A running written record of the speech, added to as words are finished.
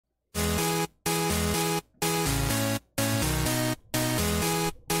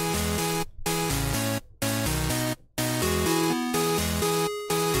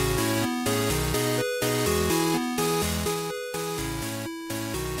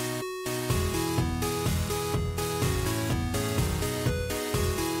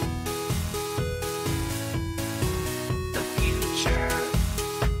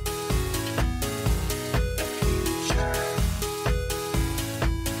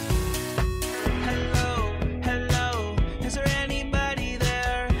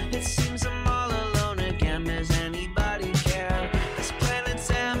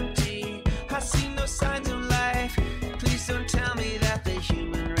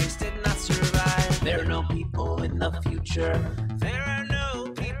future. There are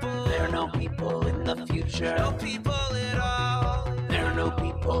no people. There are no people in the future. No people at all. There are no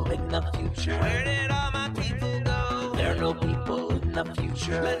people in the future. Where did all my people go? There are no people in the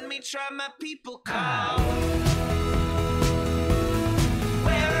future. Let me try my people call.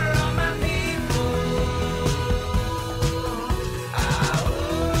 Where are all my people?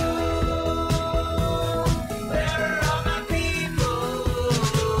 Where are all my people?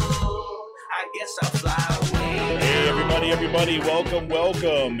 I guess I'll fly away. Hey, everybody,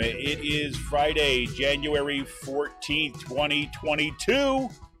 welcome. It is Friday, January 14th, 2022.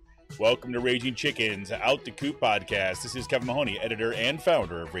 Welcome to Raging Chicken's Out the Coop podcast. This is Kevin Mahoney, editor and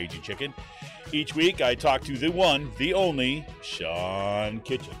founder of Raging Chicken. Each week, I talk to the one, the only, Sean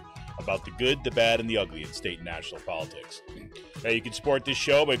Kitchen, about the good, the bad, and the ugly in state and national politics. Now, you can support this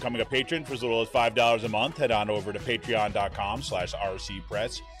show by becoming a patron for as little as $5 a month. Head on over to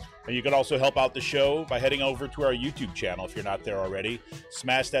patreon.com/rcpress. And you can also help out the show by heading over to our YouTube channel if you're not there already.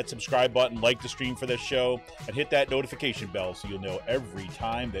 Smash that subscribe button, like the stream for this show, and hit that notification bell so you'll know every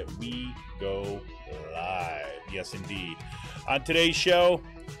time that we go live. Yes, indeed. On today's show,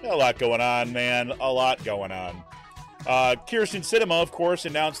 a lot going on, man. A lot going on. Kyrsten Sinema, of course,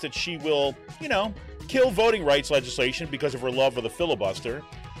 announced that she will, kill voting rights legislation because of her love of the filibuster.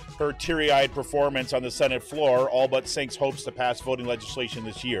 Her teary-eyed performance on the Senate floor all but sinks hopes to pass voting legislation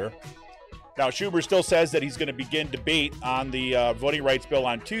this year. Now, Schumer still says that he's going to begin debate on the voting rights bill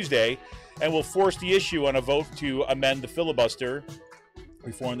on Tuesday and will force the issue on a vote to amend the filibuster,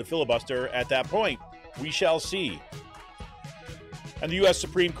 reform the filibuster at that point. We shall see. And the U.S.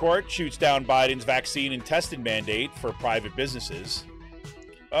 Supreme Court shoots down Biden's vaccine and testing mandate for private businesses.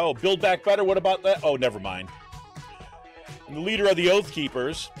 Oh, Build Back Better, what about that? Oh, never mind. And the leader of the Oath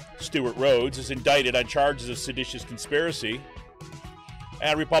Keepers, Stewart Rhodes, is indicted on charges of seditious conspiracy.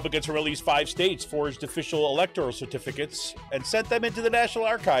 And Republicans from at least 5 states forged official electoral certificates and sent them into the National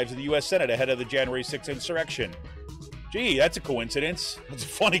Archives of the U.S. Senate ahead of the January 6th insurrection. Gee, that's a coincidence. It's a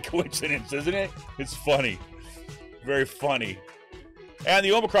funny coincidence, isn't it? It's funny. Very funny. And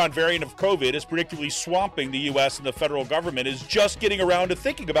the Omicron variant of COVID is predictably swamping the U.S., and the federal government is just getting around to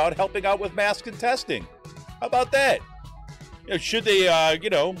thinking about helping out with masks and testing. How about that? Should they,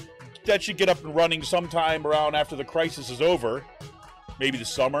 that should get up and running sometime around after the crisis is over. Maybe the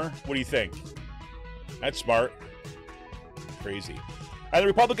summer. What do you think? That's smart. Crazy. And the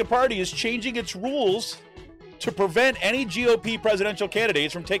Republican Party is changing its rules to prevent any GOP presidential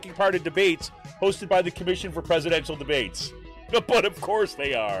candidates from taking part in debates hosted by the Commission for Presidential Debates. But of course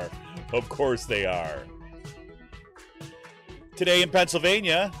they are. Of course they are. Today in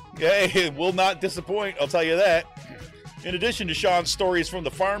Pennsylvania, it will not disappoint, I'll tell you that. In addition to Sean's stories from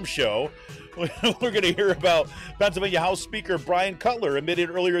the farm show, we're going to hear about Pennsylvania House Speaker Brian Cutler admitted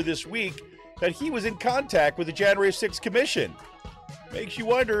earlier this week that he was in contact with the January 6th Commission. Makes you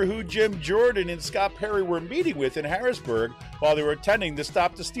wonder who Jim Jordan and Scott Perry were meeting with in Harrisburg while they were attending the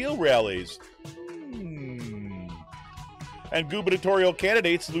Stop the Steal rallies. And gubernatorial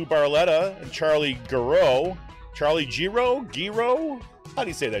candidates Lou Barletta and Charlie Giroux. Charlie Giroux? How do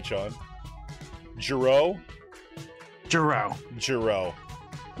you say that, Sean? Giroux? Giroux.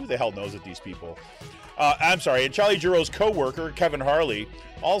 Who the hell knows it, these people? And Charlie Giroux's co-worker, Kevin Harley,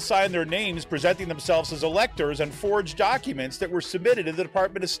 all signed their names presenting themselves as electors and forged documents that were submitted to the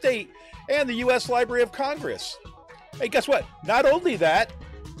Department of State and the U.S. Library of Congress. Hey, guess what? Not only that,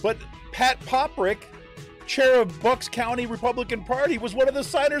 but Pat Poprick, chair of Bucks County Republican Party, was one of the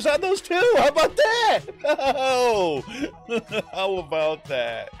signers on those too. How about that? Oh, how about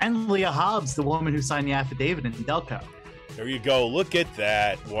that? And Leah Hobbs, the woman who signed the affidavit in Delco. There you go. Look at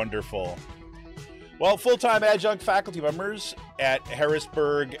that. Wonderful. Well, full-time adjunct faculty members at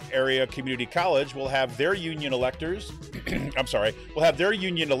Harrisburg Area Community College will have their union elections. Will have their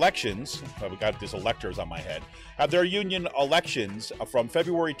union elections. Oh, we got this electors on my head. Have their union elections from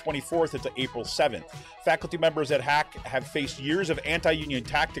February 24th to April 7th. Faculty members at HAC have faced years of anti-union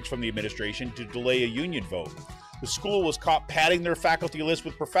tactics from the administration to delay a union vote. The school was caught padding their faculty list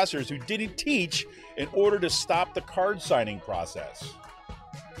with professors who didn't teach in order to stop the card signing process.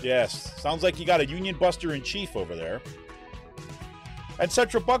 Yes, sounds like you got a union buster in chief over there. And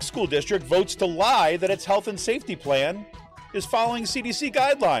Central Bucks School District votes to lie that its health and safety plan is following CDC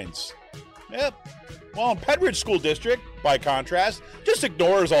guidelines. Yep. Well, Penridge School District, by contrast, just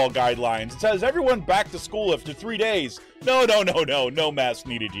ignores all guidelines. It says everyone back to school after 3 days. No mask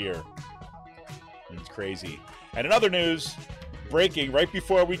needed here. It's crazy. And in other news, breaking right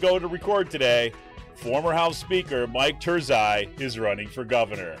before we go to record today, former House Speaker Mike Turzai is running for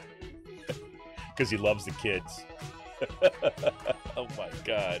governor because he loves the kids. Oh my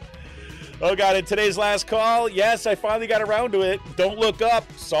God. Oh, God, in today's last call, yes, I finally got around to it. Don't look up.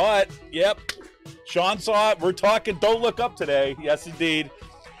 Saw it. Yep. Sean saw it. We're talking Don't Look Up today. Yes, indeed.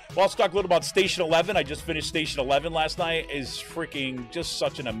 Well, let's talk a little about Station 11. I just finished Station 11 last night. It's freaking just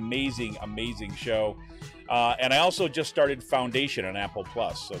such an amazing, amazing show. And I also just started Foundation on Apple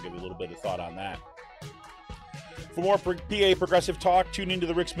Plus, so I'll give you a little bit of thought on that. For more PA Progressive Talk, tune into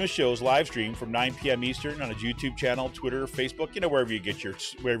the Rick Smith Show's live stream from 9 p.m. Eastern on his YouTube channel, Twitter, Facebook, wherever you get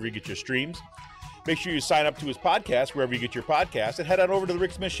your streams. Make sure you sign up to his podcast, wherever you get your podcast, and head on over to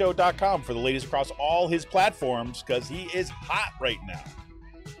thericksmithshow.com for the latest across all his platforms, because he is hot right now.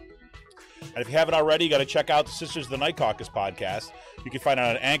 And if you haven't already, you got to check out the Sisters of the Night Caucus podcast. You can find it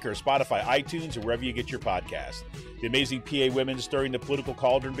on Anchor, Spotify, iTunes, or wherever you get your podcast. The amazing PA women stirring the political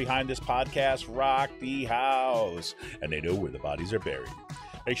cauldron behind this podcast rock the house, and they know where the bodies are buried.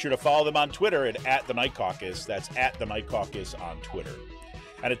 Make sure to follow them on Twitter at The Night Caucus. That's at The Night Caucus on Twitter.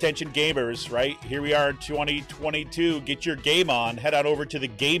 And attention gamers, right? Here we are in 2022. Get your game on. Head on over to the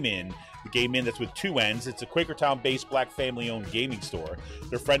Game In. The Game In, that's with two N's. It's a Quakertown-based black family-owned gaming store.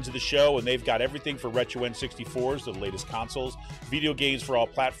 They're friends of the show, and they've got everything for retro N64s, the latest consoles, video games for all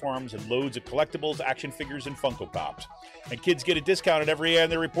platforms, and loads of collectibles, action figures, and Funko Pops. And kids get a discount at every year on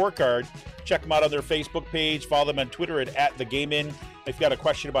their report card. Check them out on their Facebook page. Follow them on Twitter at The Game In. If you've got a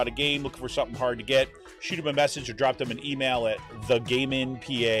question about a game, looking for something hard to get, shoot them a message or drop them an email at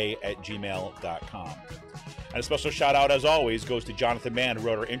thegameinpa@gmail.com. And a special shout out, as always, goes to Jonathan Mann, who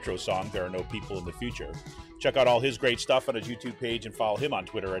wrote our intro song, There Are No People in the Future. Check out all his great stuff on his YouTube page and follow him on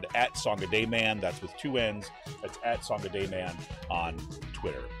Twitter at SongADayMan. That's with two N's. That's at SongADayMan on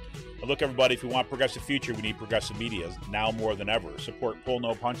Twitter. And look, everybody, if we want progressive future, we need progressive media now more than ever. Support Pull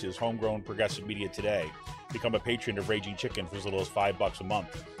No Punches, homegrown progressive media today. Become a patron of Raging Chicken for as little as $5 a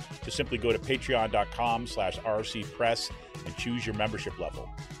month. Just simply go to patreon.com/rcpress and choose your membership level.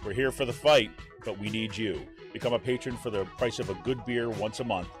 We're here for the fight, but we need you. Become a patron for the price of a good beer once a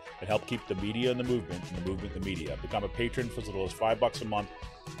month and help keep the media in the movement and the movement in the media. Become a patron for as little as $5 a month.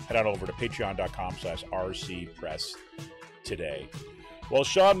 Head on over to patreon.com/rcpress today. Well,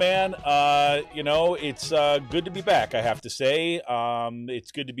 Sean, man, it's good to be back, I have to say.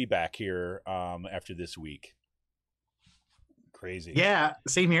 It's good to be back here after this week. Crazy. Yeah,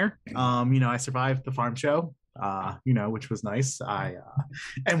 same here. I survived the farm show, which was nice. I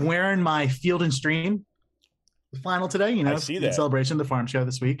am wearing my Field and Stream final today, I see that. In celebration of the farm show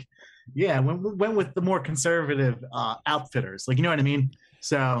this week. Yeah, went with the more conservative outfitters, you know what I mean?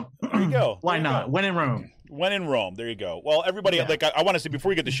 So there you go. Why not? When in Rome. When in Rome. There you go. Well, everybody, I want to say, before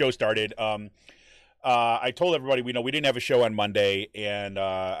we get the show started, I told everybody, we didn't have a show on Monday, and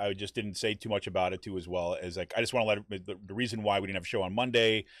I just didn't say too much about it, too, as well. As I just want to let the reason why we didn't have a show on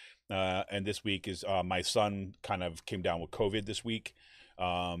Monday and this week is my son kind of came down with COVID this week.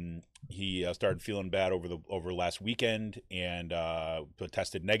 He started feeling bad over last weekend and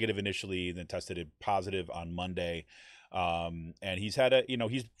tested negative initially, and then tested positive on Monday. And he's had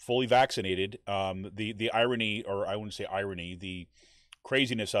he's fully vaccinated. The irony, or I wouldn't say irony, the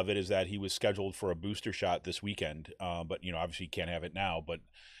craziness of it is that he was scheduled for a booster shot this weekend. But obviously he can't have it now, but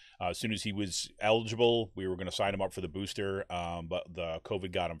as soon as he was eligible, we were going to sign him up for the booster. But the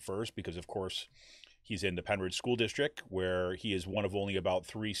COVID got him first because, of course, he's in the Penridge School District, where he is one of only about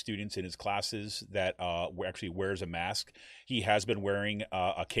 3 students in his classes that actually wears a mask. He has been wearing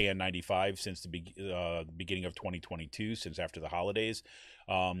a KN95 since the beginning of 2022, since after the holidays.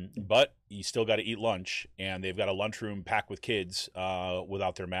 But he's still got to eat lunch, and they've got a lunchroom packed with kids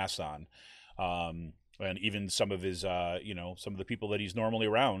without their masks on. And even some of his, some of the people that he's normally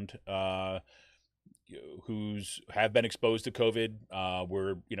around who's have been exposed to COVID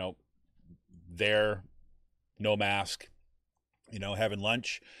were, there, no mask, having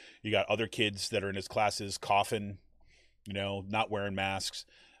lunch. You got other kids that are in his classes coughing, not wearing masks.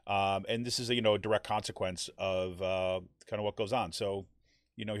 And this is a direct consequence of kind of what goes on. So,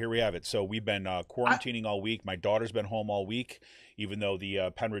 here we have it. So we've been quarantining all week. My daughter's been home all week, even though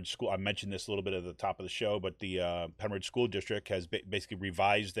the Penridge School, I mentioned this a little bit at the top of the show, but the Penridge School District has basically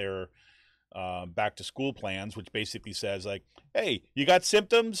revised their back to school plans, which basically says hey, you got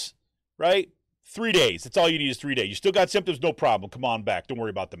symptoms, right? 3 days. That's all you need is 3 days. You still got symptoms, no problem. Come on back. Don't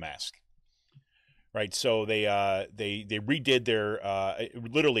worry about the mask. Right. So they redid their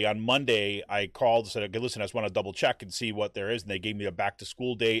literally on Monday. I called and said, okay, listen, I just want to double check and see what there is. And they gave me a back to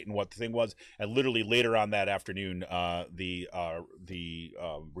school date and what the thing was. And literally later on that afternoon, the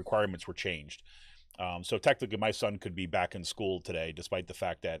requirements were changed. So technically my son could be back in school today, despite the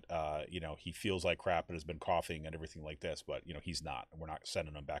fact that, he feels like crap and has been coughing and everything like this, but he's not, we're not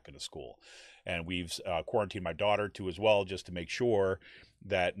sending him back into school. And we've quarantined my daughter too, as well, just to make sure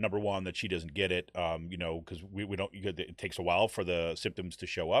that, number one, that she doesn't get it, because we don't, it takes a while for the symptoms to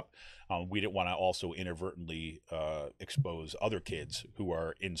show up. We didn't want to also inadvertently expose other kids who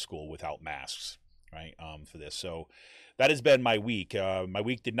are in school without masks, right, for this. So that has been my week. My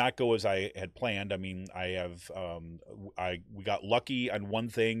week did not go as I had planned. I mean, we got lucky on one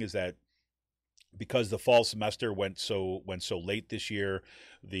thing, is that because the fall semester went so late this year,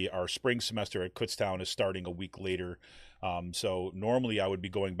 our spring semester at Kutztown is starting a week later. So normally I would be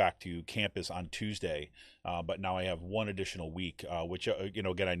going back to campus on Tuesday, but now I have one additional week, which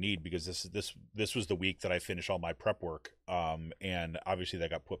again I need, because this was the week that I finished all my prep work, and obviously that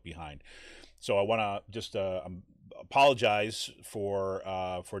got put behind. So I want to just apologize for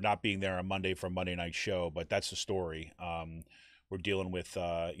not being there on Monday for Monday night show, but that's the story. We're dealing with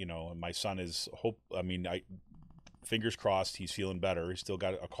my son is fingers crossed he's feeling better. He's still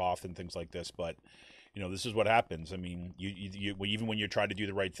got a cough and things like this, but this is what happens. I mean, you even when you're trying to do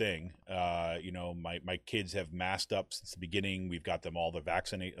the right thing, my kids have masked up since the beginning. We've got them all the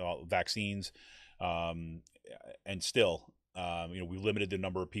vaccines, and still, we limited the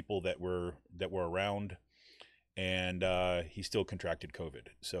number of people that were around, and he still contracted COVID.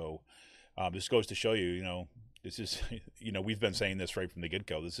 So this goes to show you, this is, we've been saying this right from the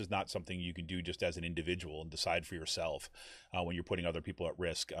get-go. This is not something you can do just as an individual and decide for yourself when you're putting other people at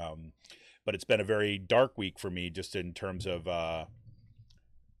risk. But it's been a very dark week for me, just in terms of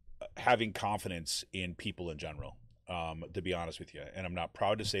having confidence in people in general, to be honest with you. And I'm not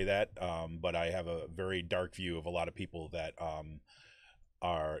proud to say that, but I have a very dark view of a lot of people that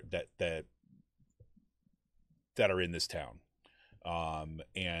are in this town.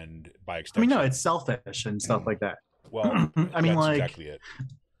 And by extension, no, it's selfish and stuff like that. Well, I mean, that's like, exactly it.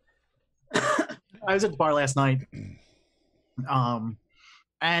 I was at the bar last night,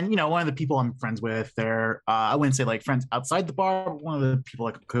 and one of the people I'm friends with there, I wouldn't say like friends outside the bar, but one of the people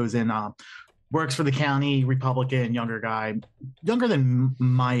that goes in, works for the county, Republican, younger guy, younger than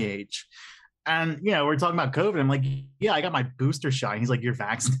my age. And, we're talking about COVID. I'm like, yeah, I got my booster shot. He's like, you're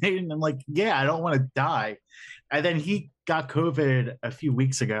vaccinated? And I'm like, yeah, I don't want to die. And then he got COVID a few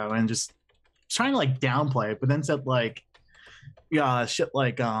weeks ago and just trying to like downplay it, but then said like, shit,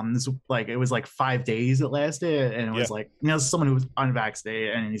 like, it was like 5 days it lasted. And it was like, someone who was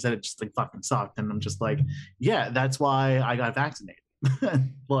unvaccinated. And he said it just like fucking sucked. And I'm just like, yeah, that's why I got vaccinated.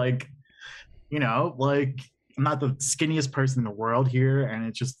 Like, like, I'm not the skinniest person in the world here. And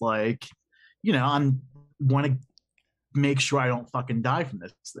it's just like, I want to make sure I don't fucking die from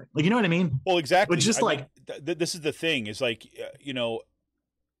this thing. Like, you know what I mean? Well, exactly. But just this is the thing, is like,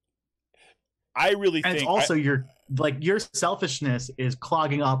 I really think, it's also your selfishness is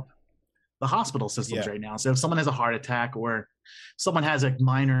clogging up the hospital systems right now. So if someone has a heart attack, or someone has a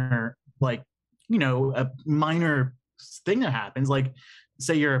minor, like, a minor thing that happens, like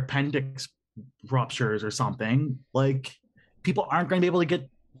say your appendix ruptures or something, like, people aren't going to be able to get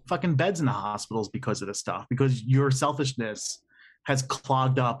fucking beds in the hospitals because of this stuff, because your selfishness has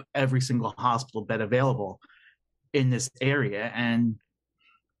clogged up every single hospital bed available in this area. And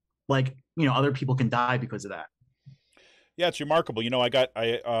like, other people can die because of that. Yeah, it's remarkable. I got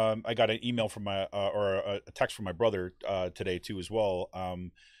an email from or a text from my brother today too, as well.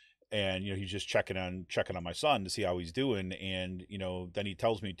 And he's just checking on my son to see how he's doing. And then he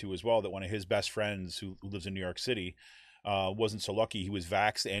tells me too as well that one of his best friends who lives in New York City wasn't so lucky. He was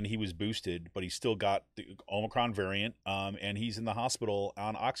vaxxed and he was boosted, but he still got the Omicron variant, and he's in the hospital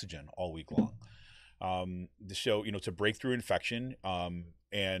on oxygen all week long. The show, it's a breakthrough infection,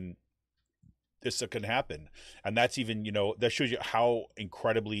 and this can happen. And that's even, that shows you how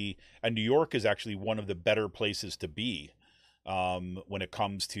incredibly, and New York is actually one of the better places to be when it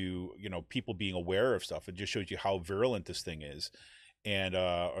comes to, people being aware of stuff. It just shows you how virulent this thing is, and,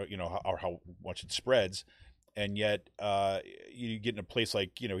 or how much it spreads. And yet you get in a place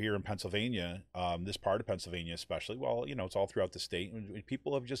like, here in Pennsylvania, this part of Pennsylvania especially, well, it's all throughout the state, and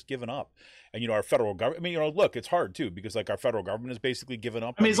people have just given up. And, our federal government, I mean, look, it's hard too, because like our federal government has basically given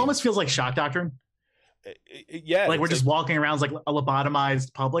up. I mean, it almost feels like shock doctrine. Yeah. Like we're just walking around as like a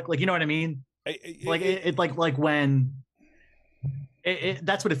lobotomized public. Like, you know what I mean? Like when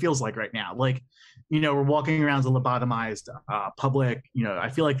that's what it feels like right now. Like, we're walking around as a lobotomized public. I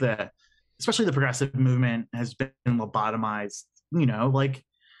feel like especially the progressive movement has been lobotomized, like,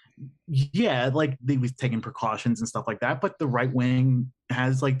 like we've taken precautions and stuff like that, but the right wing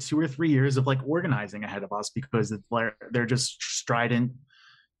has like 2 or 3 years of like organizing ahead of us, because they're just strident,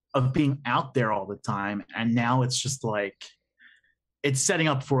 of being out there all the time, and now it's just like it's setting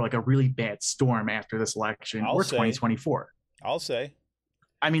up for like a really bad storm after this election or 2024. I'll say.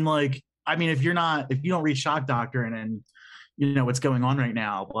 I mean, if you don't read shock doctrine and you know what's going on right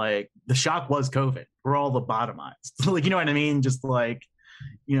now, like the shock was COVID. We're all lobotomized. Like, you know what I mean? Just like,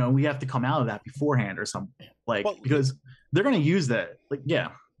 you know, we have to come out of that beforehand or something. Like, because they're going to use that. Like, yeah.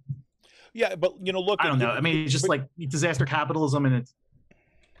 Yeah, but you know, look. I don't know. I mean, it's just like disaster capitalism, and it's.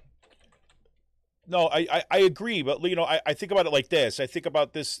 No, I agree, but you know, I think about it like this. I think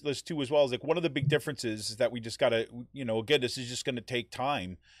about this too as well. Is like one of the big differences is that we just gotta, you know, again, this is just going to take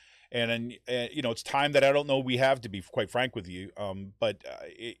time, and you know, it's time that I don't know we have, to be quite frank with you. But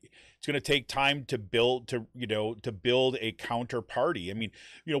it's going to take time to build a counter party. I mean,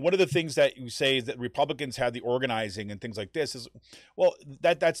 you know, one of the things that you say is that Republicans have the organizing and things like this is, well,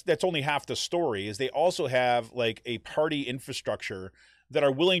 that's only half the story. Is they also have like a party infrastructure that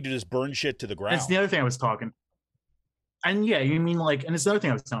are willing to just burn shit to the ground. That's the other thing I was talking. And yeah, you mean like, and it's the other thing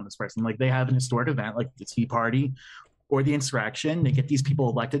I was telling this person, like they have an historic event like the Tea Party or the insurrection. They get these people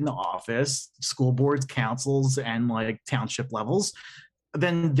elected into office, school boards, councils, and like township levels.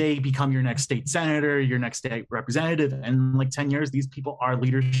 Then they become your next state senator, your next state representative. And in like 10 years, these people are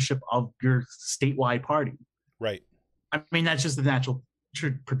leadership of your statewide party. Right. I mean, that's just the natural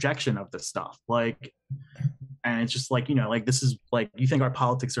projection of this stuff. Like, and it's just like, you know, like this is like, you think our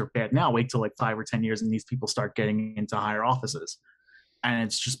politics are bad now, wait till like 5 or 10 years and these people start getting into higher offices. And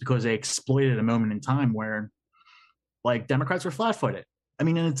it's just because they exploited a moment in time where like Democrats were flat-footed. I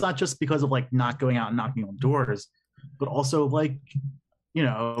mean, and it's not just because of like not going out and knocking on doors, but also like, you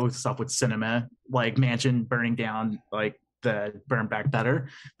know, stuff with Sinema, like Manchin burning down like the Burn Back Better.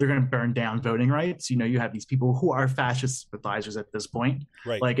 They're going to burn down voting rights. You know, you have these people who are fascist sympathizers at this point.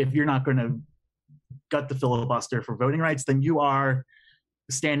 Right. Like if you're not going to gut the filibuster for voting rights, then you are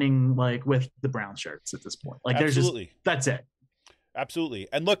standing like with the brown shirts at this point. Like Absolutely. There's just, that's it. Absolutely.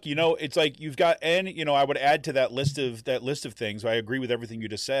 And look, you know, it's like you've got, and you know, I would add to that list of things. I agree with everything you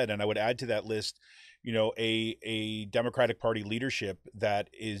just said, and I would add to that list, you know, a Democratic Party leadership that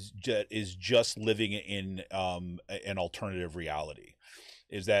is just living in an alternative reality.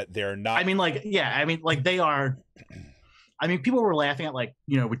 Is that they're not? I mean, like, yeah, I mean, like they are. I mean, people were laughing at like,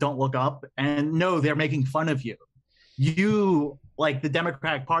 you know, we don't look up, and no, they're making fun of you. You like the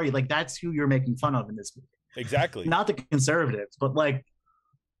Democratic Party, like that's who you're making fun of in this movie. Exactly. Not the conservatives, but like,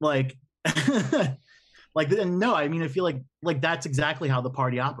 like no, I mean, I feel like that's exactly how the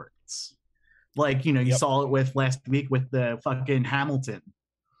party operates. Like, you know, you saw it with last week with the fucking Hamilton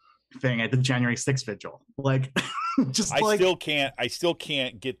thing at the January 6th vigil. Like, just I still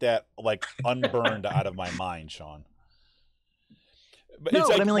can't get that like unburned out of my mind, Sean. But no, it's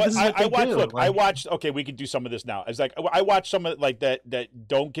like, I mean, like, I watched. Look, I watched. Okay, we can do some of this now. It's like I watched some of like that.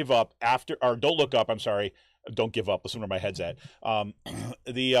 Don't give up after, or don't look up. I'm sorry. Don't give up. Listen where my head's at.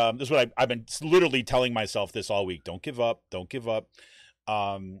 This is what I've been literally telling myself this all week. Don't give up. Don't give up.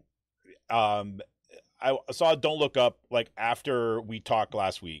 I saw Don't Look Up like after we talked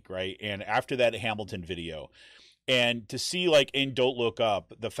last week, right? And after that Hamilton video. And to see like in Don't Look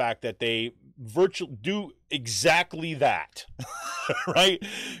Up, the fact that they virtually do exactly that, right?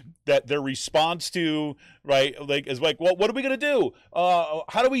 That their response to, right, like is like, well, what are we going to do?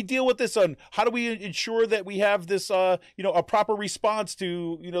 How do we deal with this? How do we ensure that we have this, you know, a proper response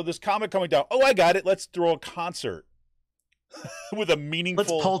to, you know, this comet coming down? Oh, I got it. Let's throw a concert with a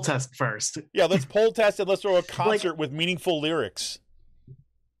meaningful. Let's poll test first. Yeah, let's poll test and let's throw a concert with meaningful lyrics.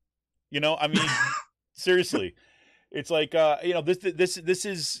 You know, I mean, seriously. It's like, you know,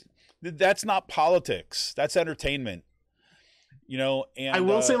 that's not politics. That's entertainment, you know? And I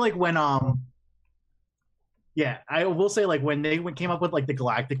will say like when, yeah, I will say like when they came up with like the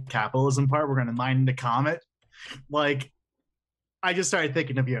galactic capitalism part, we're going to mine the comet. Like, I just started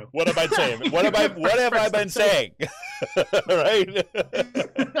thinking of you. What have I saying? What have I been saying? Right?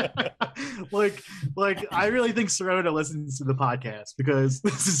 like I really think Sirota listens to the podcast because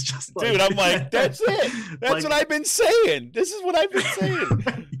this is just like, dude, I'm like, that's it. That's like, what I've been saying. This is what I've been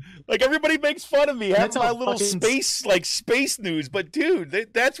saying. Like everybody makes fun of me having my little space news, but dude,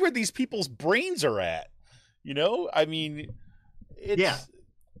 that's where these people's brains are at. You know? I mean, it's, yeah.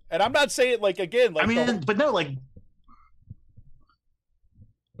 And I'm not saying like again, like I mean, but no, like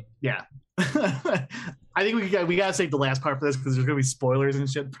yeah. I think we gotta save the last part for this because there's gonna be spoilers and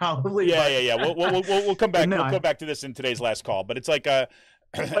shit probably. Yeah. We'll come back. We'll come back to this in today's last call. But it's like,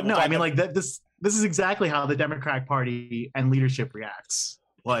 but no, I mean like that. This is exactly how the Democratic Party and leadership reacts.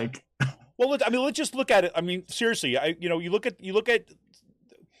 Like, well, I mean, let's just look at it. I mean, seriously, you know, you look at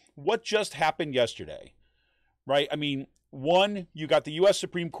what just happened yesterday, right? I mean, One, you got the U.S.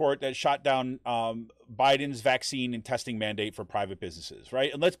 Supreme Court that shot down Biden's vaccine and testing mandate for private businesses,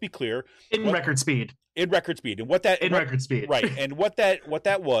 right? And let's be clear, record speed. In record speed, and record speed, right? And what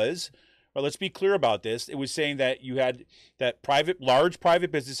that was. Well, let's be clear about this. It was saying that you had that large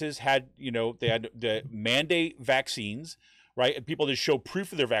private businesses had, they had to mandate vaccines, right? And people to show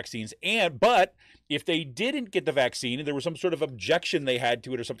proof of their vaccines. But if they didn't get the vaccine and there was some sort of objection they had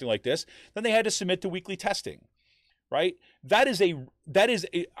to it or something like this, then they had to submit to weekly testing, right? That is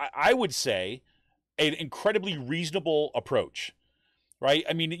I would say, an incredibly reasonable approach. Right.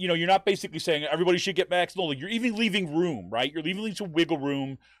 I mean, you're not basically saying everybody should get vaccinated. You're even leaving room, right? You're leaving some wiggle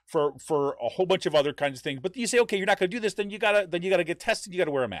room for a whole bunch of other kinds of things. But you say, okay, you're not going to do this, then you gotta get tested. You got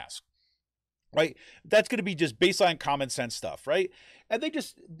to wear a mask, right? That's going to be just baseline common sense stuff, right? And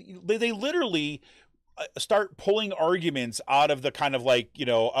they literally start pulling arguments out of the kind of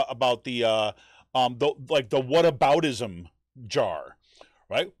about the whataboutism jar,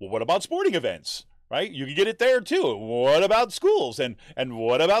 right? Well, what about sporting events? Right, you can get it there too. What about schools and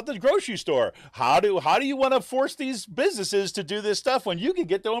what about the grocery store? How do you want to force these businesses to do this stuff when you can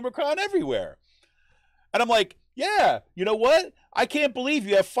get the Omicron everywhere? And I'm like, yeah, you know what? I can't believe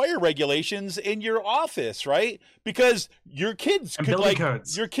you have fire regulations in your office, right? Because your kids could light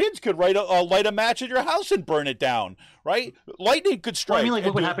a match at your house and burn it down, right? Lightning could strike. Well,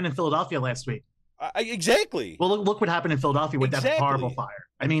 look what happened in Philadelphia last week. Exactly. Well, look what happened in Philadelphia with that horrible fire.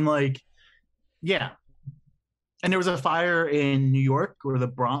 Yeah. And there was a fire in New York or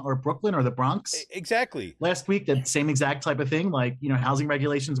Brooklyn or the Bronx. Exactly. Last week, that same exact type of thing. Housing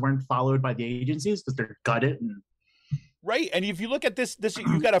regulations weren't followed by the agencies because they're gutted. Right. And if you look at this,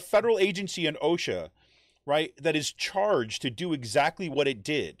 you've got a federal agency in OSHA, right, that is charged to do exactly what it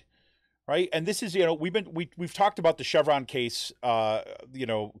did. Right. And this is, we've talked about the Chevron case, kind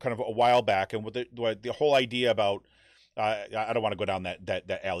of a while back, and with the whole idea about, I don't want to go down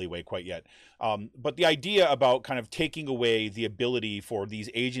that alleyway quite yet. But the idea about kind of taking away the ability for these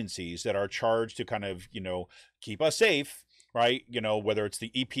agencies that are charged to kind of, keep us safe, right? Whether it's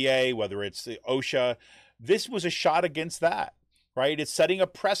the EPA, whether it's the OSHA, this was a shot against that, right? It's setting a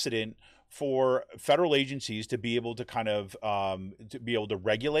precedent for federal agencies to be able to kind of to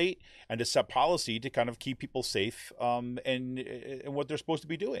regulate and to set policy to kind of keep people safe and what they're supposed to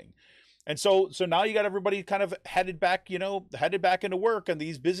be doing. And so now you got everybody kind of headed back into work, and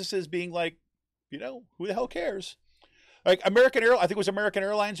these businesses being like, who the hell cares? Like I think it was American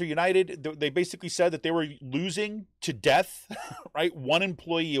Airlines or United. They basically said that they were losing to death, right? One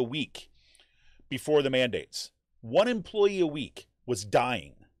employee a week before the mandates. One employee a week was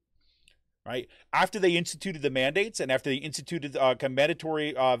dying, right? After they instituted the mandates and after they instituted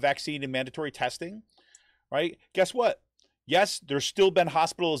mandatory vaccine and mandatory testing, right? Guess what? Yes, there's still been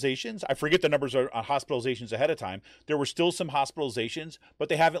hospitalizations. I forget the numbers on hospitalizations ahead of time. There were still some hospitalizations, but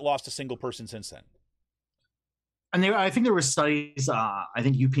they haven't lost a single person since then. And I think there were studies, I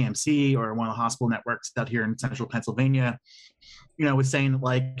think UPMC or one of the hospital networks out here in central Pennsylvania, was saying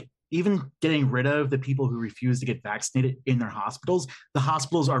even getting rid of the people who refuse to get vaccinated in their hospitals, the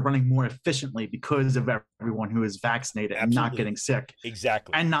hospitals are running more efficiently because of everyone who is vaccinated. Absolutely. And not getting sick.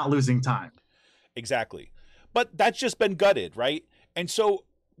 Exactly. And not losing time. Exactly. But that's just been gutted, right? And so,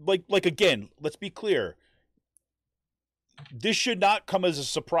 again, let's be clear. This should not come as a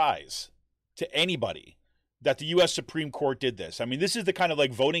surprise to anybody that the U.S. Supreme Court did this. I mean, this is the kind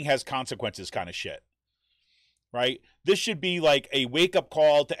of voting has consequences kind of shit, right? This should be like a wake-up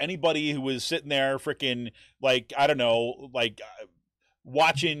call to anybody who was sitting there freaking,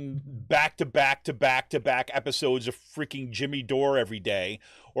 watching back-to-back episodes of freaking Jimmy Dore every day,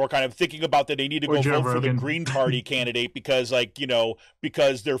 or kind of thinking about that they need to go vote for the Green Party candidate because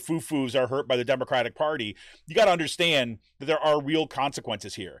because their foo-foos are hurt by the Democratic Party. You got to understand that there are real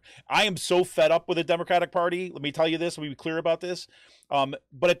consequences here. I am so fed up with the Democratic Party. Let me tell you this. Let me be clear about this.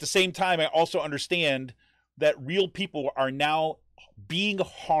 But at the same time, I also understand that real people are now being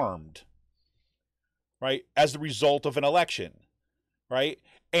harmed, right, as the result of an election. Right.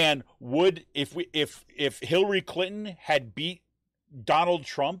 And if Hillary Clinton had beat Donald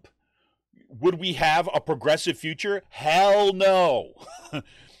Trump, would we have a progressive future? Hell no. And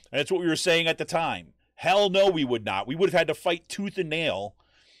that's what we were saying at the time. Hell no, we would not. We would have had to fight tooth and nail,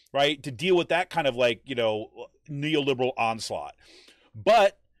 right, to deal with that kind of neoliberal onslaught.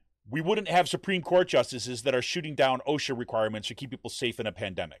 But we wouldn't have Supreme Court justices that are shooting down OSHA requirements to keep people safe in a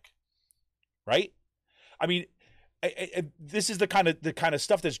pandemic. Right? I mean, this is the kind of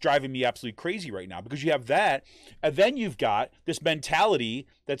stuff that's driving me absolutely crazy right now, because you have that, and then you've got this mentality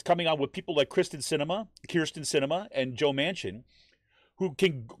that's coming on with people like Kyrsten Sinema, and Joe Manchin, who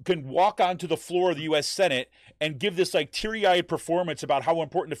can walk onto the floor of the U.S. Senate and give this like teary-eyed performance about how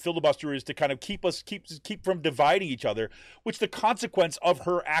important the filibuster is to kind of keep from dividing each other, which the consequence of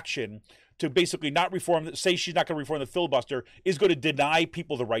her action to basically not reform, say she's not going to reform the filibuster, is going to deny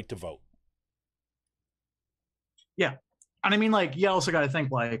people the right to vote. Yeah. And I mean, like, you also got to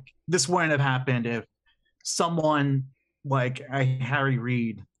think, like, this wouldn't have happened if someone like Harry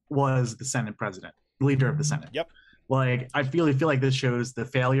Reid was the Senate president, leader of the Senate. Yep. Like, I feel like this shows the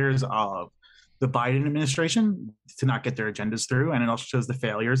failures of the Biden administration to not get their agendas through, and it also shows the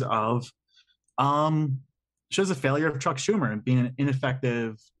failures of Chuck Schumer and being an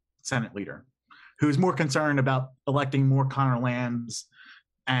ineffective Senate leader, who's more concerned about electing more Connor Lambs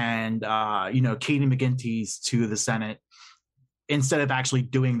and Katie McGinty's to the Senate instead of actually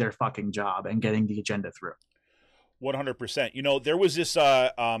doing their fucking job and getting the agenda through. 100%. There was this.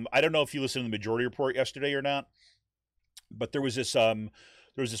 I don't know if you listened to the Majority Report yesterday or not, but there was this.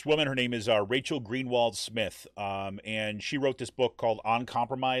 There was this woman. Her name is Rachel Greenwald Smith, and she wrote this book called "On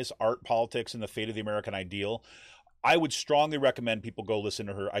Compromise: Art, Politics, and the Fate of the American Ideal." I would strongly recommend people go listen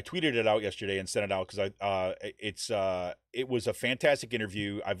to her. I tweeted it out yesterday and sent it out because it was a fantastic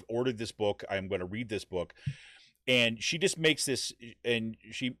interview. I've ordered this book. I'm going to read this book, and she just makes this, and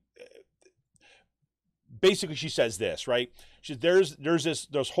she basically she says this, right? She says there's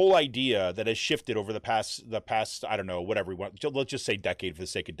this whole idea that has shifted over the past I don't know, whatever we want. Let's just say decade for the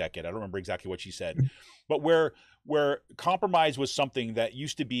sake of decade. I don't remember exactly what she said, but where compromise was something that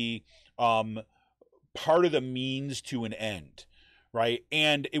used to be part of the means to an end, right?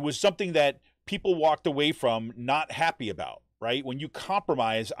 And it was something that people walked away from not happy about, right? When you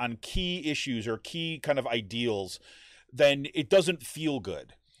compromise on key issues or key kind of ideals, then it doesn't feel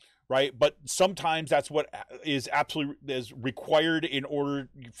good, right? But sometimes that's what is required in order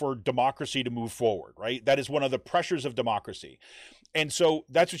for democracy to move forward, right? That is one of the pressures of democracy. And so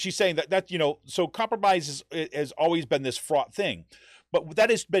that's what she's saying, so compromise has always been this fraught thing. But that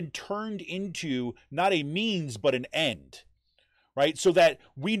has been turned into not a means, but an end, right? So that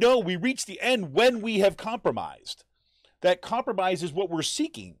we know we reach the end when we have compromised. That compromise is what we're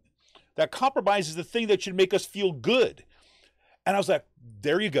seeking. That compromise is the thing that should make us feel good. And I was like,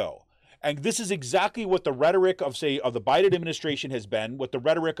 there you go. And this is exactly what the rhetoric of the Biden administration has been, what the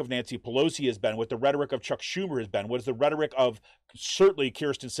rhetoric of Nancy Pelosi has been, what the rhetoric of Chuck Schumer has been, what is the rhetoric of certainly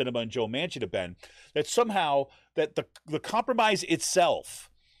Kyrsten Sinema and Joe Manchin have been, that somehow that the compromise itself,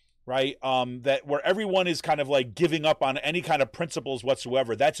 right, that where everyone is kind of like giving up on any kind of principles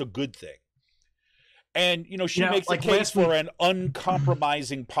whatsoever, that's a good thing. And, she makes the case for an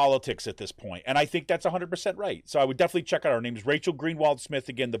uncompromising politics at this point. And I think that's 100% right. So I would definitely check out. Her name is Rachel Greenwald Smith.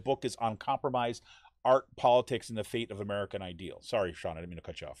 Again, the book is On Compromise, Art, Politics, and the Fate of American Ideal. Sorry, Sean, I didn't mean to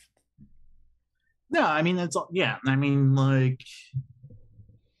cut you off. No, I mean,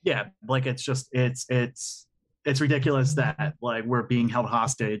 it's ridiculous that like we're being held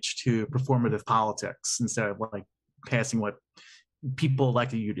hostage to performative politics instead of like passing what people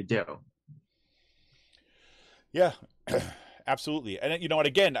elected you to do. Yeah, absolutely. And and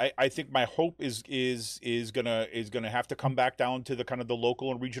again, I think my hope is gonna have to come back down to the kind of the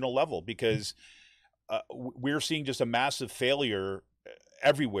local and regional level, because we're seeing just a massive failure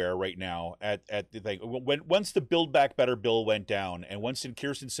everywhere right now at the thing. Once the Build Back Better bill went down, and once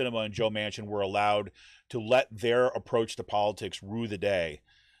Kyrsten Sinema and Joe Manchin were allowed to let their approach to politics rue the day,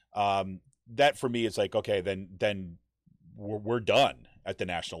 that for me is like, okay, then we're done at the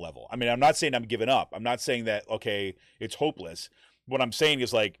national level. I mean, I'm not saying I'm giving up. I'm not saying that, okay, it's hopeless. What I'm saying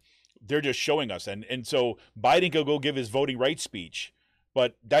is like, they're just showing us. And so Biden could go give his voting rights speech,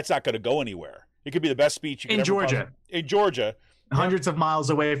 but that's not going to go anywhere. It could be the best speech you could in Georgia. In Georgia. Hundreds of miles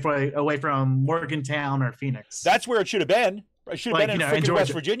away from Morgantown or Phoenix. That's where it should have been. It should have been in freaking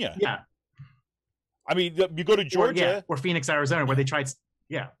West Virginia. Yeah. I mean, you go to Georgia. Or Phoenix, Arizona, where they tried,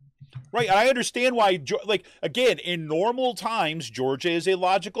 yeah. Right, and I understand why, like, again, in normal times, Georgia is a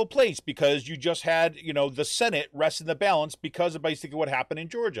logical place because you just had, the Senate rest in the balance because of basically what happened in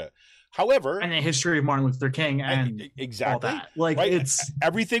Georgia. However... And the history of Martin Luther King and exactly, all that. Like, right?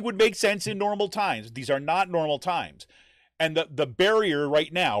 Everything would make sense in normal times. These are not normal times. And the barrier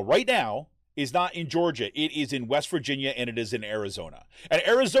right now is not in Georgia. It is in West Virginia, and it is in Arizona. And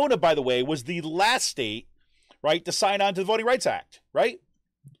Arizona, by the way, was the last state, right, to sign on to the Voting Rights Act, right?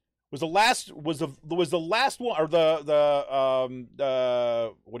 Was the last one, or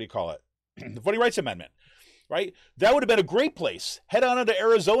the what do you call it? The Voting Rights Amendment, right? That would have been a great place. Head on into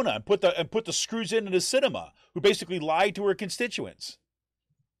Arizona and put the screws into Sinema, who basically lied to her constituents.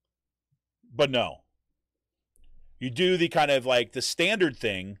 But no, you do the kind of like the standard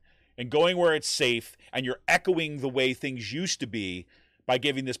thing and going where it's safe, and you're echoing the way things used to be by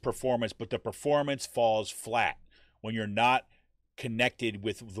giving this performance, but the performance falls flat when you're not connected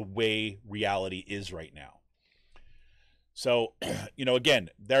with the way reality is right now. So, again,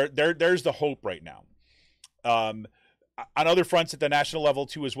 there's the hope right now. On other fronts at the national level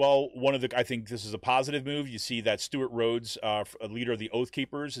too, as well. I think this is a positive move. You see that Stewart Rhodes, a leader of the Oath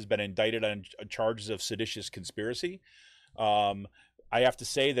Keepers, has been indicted on charges of seditious conspiracy. I have to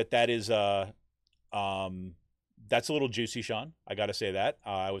say that is that's a little juicy, Sean. I got to say that.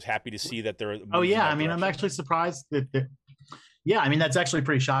 I was happy to see that there. Oh yeah, I mean, I'm actually surprised that. Yeah, I mean, that's actually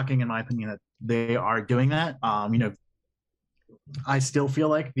pretty shocking in my opinion that they are doing that. I still feel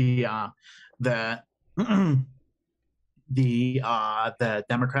like the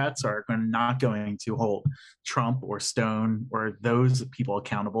Democrats are not going to hold Trump or Stone or those people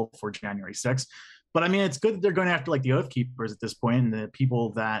accountable for January 6th. But I mean, it's good that they're going after like the Oath Keepers at this point and the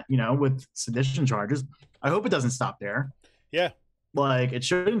people that, with sedition charges. I hope it doesn't stop there. Yeah. Like it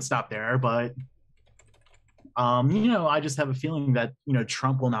shouldn't stop there, but I just have a feeling that,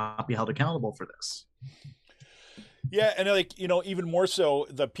 Trump will not be held accountable for this. Yeah, and even more so,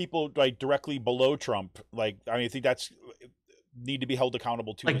 the people like directly below Trump, I think that's need to be held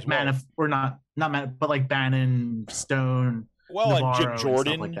accountable too, as well. But like Bannon, Stone, Navarro, Jim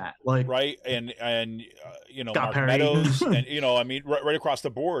Jordan, and stuff like that, right, and Mark Perry. Meadows, and right across the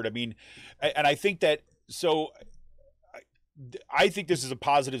board. I mean, and I think that I think this is a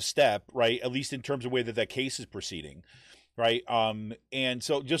positive step, right? At least in terms of the way that case is proceeding. Right. And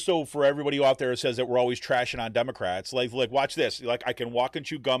so just so for everybody out there who says that we're always trashing on Democrats, like watch this. Like I can walk and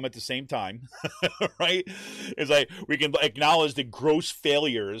chew gum at the same time. Right. It's like we can acknowledge the gross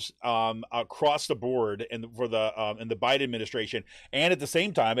failures across the board and for the in the Biden administration, and at the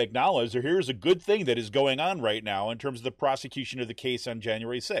same time acknowledge that here's a good thing that is going on right now in terms of the prosecution of the case on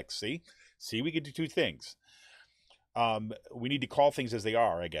January 6th. See, we can do two things. We need to call things as they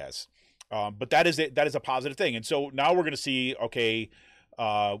are, I guess. But that is it. That is a positive thing. And so now we're going to see, okay,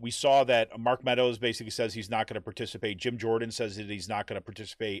 we saw that Mark Meadows basically says he's not going to participate. Jim Jordan says that he's not going to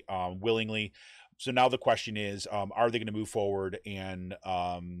participate willingly. So now the question is, are they going to move forward and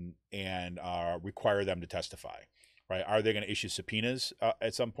require them to testify? Right? Are they going to issue subpoenas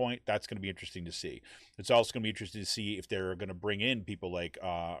at some point? That's going to be interesting to see. It's also going to be interesting to see if they're going to bring in people like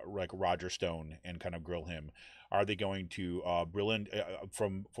Roger Stone and kind of grill him. Are they going to grill in?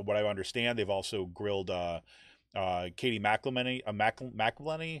 From what I understand, they've also grilled Katie McElhinney.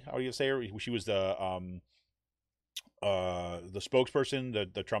 McElhinney, how do you say her? She was the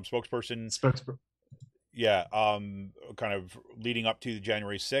spokesperson, the Trump spokesperson. Yeah, kind of leading up to the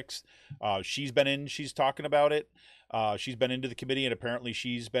January 6th. She's been in. She's talking about it. She's been into the committee, and apparently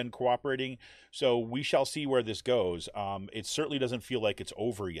she's been cooperating. So we shall see where this goes. It certainly doesn't feel like it's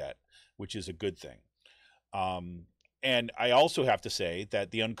over yet, which is a good thing. And I also have to say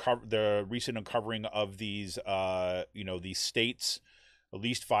that the recent uncovering of these, these states, at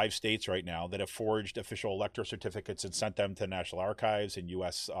least 5 states right now that have forged official elector certificates and sent them to the National Archives and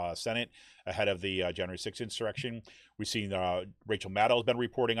U.S. Senate ahead of the January 6th insurrection. We've seen Rachel Maddow has been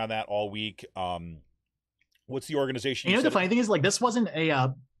reporting on that all week. What's the organization? The funny thing is, like, this wasn't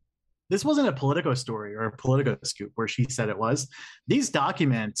a Politico story or a Politico scoop where she said it was. These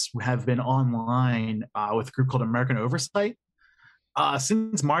documents have been online with a group called American Oversight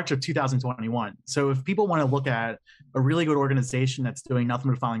since March of 2021. So if people want to look at a really good organization that's doing nothing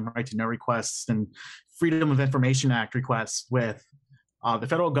but filing right to know requests and Freedom of Information Act requests with the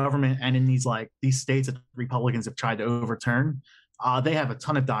federal government and in these states that Republicans have tried to overturn, they have a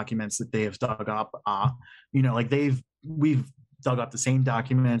ton of documents that they have dug up. We've dug up the same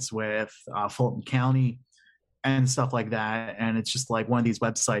documents with Fulton County and stuff like that, and it's just like one of these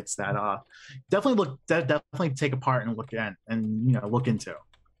websites that definitely take apart and look at and look into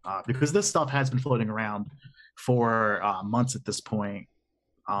because this stuff has been floating around for months at this point,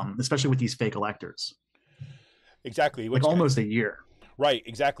 especially with these fake electors. Exactly, almost a year. Right,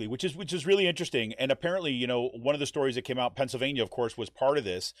 exactly, which is really interesting. And apparently, one of the stories that came out, Pennsylvania, of course, was part of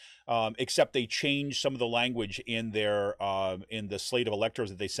this, except they changed some of the language in their in the slate of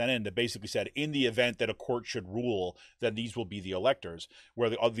electors that they sent in that basically said, in the event that a court should rule, then these will be the electors, where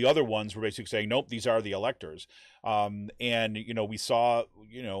the other ones were basically saying, nope, these are the electors. And, we saw,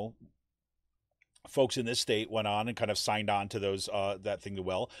 folks in this state went on and kind of signed on to those that thing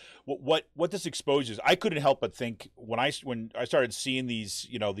well. What this exposes, I couldn't help but think when I started seeing these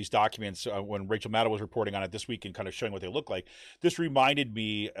these documents when Rachel Maddow was reporting on it this week and kind of showing what they look like. This reminded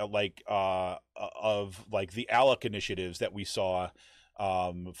me of the ALEC initiatives that we saw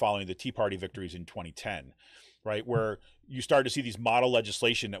following the Tea Party victories in 2010. Right, where you start to see these model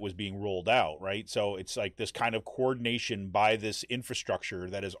legislation that was being rolled out, right? So it's like this kind of coordination by this infrastructure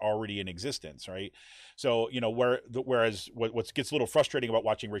that is already in existence, right? So, you know, whereas what gets a little frustrating about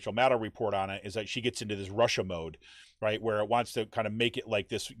watching Rachel Maddow report on it is that she gets into this Russia mode, right? Where it wants to kind of make it like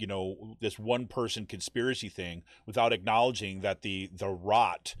this, you know, this one person conspiracy thing without acknowledging that the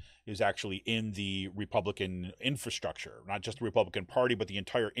rot is actually in the Republican infrastructure, not just the Republican Party, but the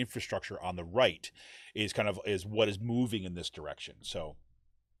entire infrastructure on the right is what is moving in this direction. So,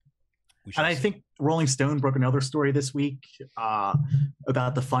 and I think Rolling Stone broke another story this week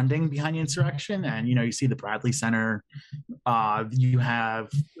about the funding behind the insurrection. And, you know, you see the Bradley Center. You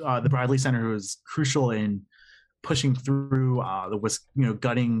have the Bradley Center, who is crucial in pushing through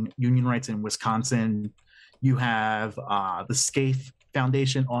gutting union rights in Wisconsin. You have the SCAIF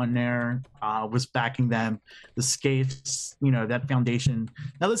Foundation on there, was backing them. The SCAIFs, you know, that foundation.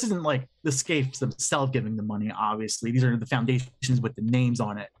 Now, this isn't like the SCAIFs themselves giving the money, obviously. These are the foundations with the names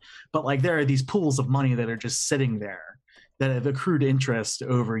on it. But like there are these pools of money that are just sitting there that have accrued interest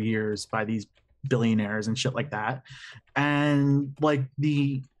over years by these billionaires and shit like that. And like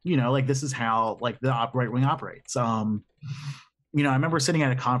this is how like the right wing operates. You know, I remember sitting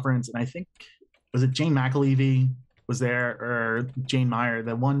at a conference, and I think, was it Jane McAlevey was there, or Jane Meyer,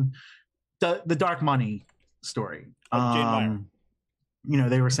 the dark money story. Jane Meyer. You know,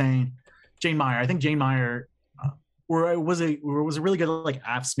 they were saying Jane Meyer. I think Jane Meyer was a really good like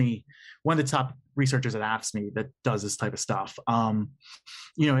AFSCME, one of the top researchers at AFSCME that does this type of stuff. You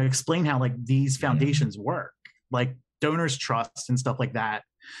know, explain how like these foundations work, like donors trust and stuff like that.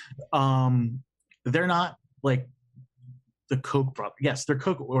 They're not like the Koch brother. Yes, they're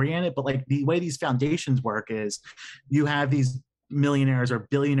Koch oriented, but like the way these foundations work is you have these millionaires or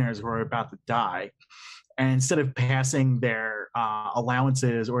billionaires who are about to die, and instead of passing their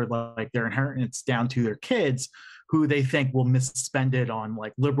allowances or like their inheritance down to their kids, who they think will misspend it on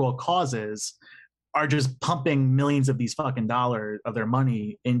like liberal causes, are just pumping millions of these fucking dollars of their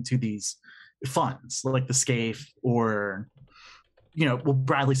money into these funds, like the SCAIF, or, you know, well,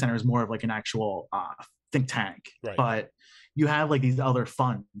 Bradley Center is more of like an actual think tank, right. But you have like these other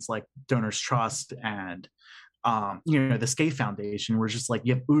funds like Donors Trust and you know, the SCAIF Foundation, where it's just like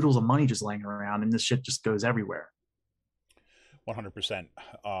you have oodles of money just laying around, and this shit just goes everywhere. 100%,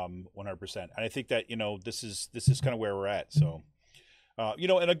 100%. And I think that, you know, this is kind of where we're at. So, you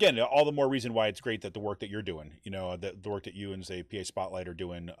know, and again, all the more reason why it's great that the work that you're doing, you know, the work that you and say PA Spotlight are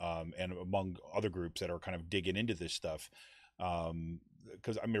doing, and among other groups that are kind of digging into this stuff.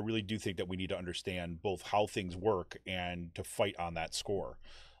 Because I mean, I really do think that we need to understand both how things work and to fight on that score,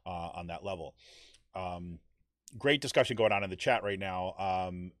 on that level. Great discussion going on in the chat right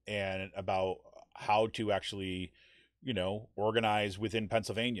now, and about how to actually, you know, organize within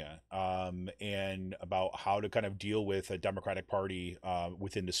Pennsylvania, and about how to kind of deal with a Democratic Party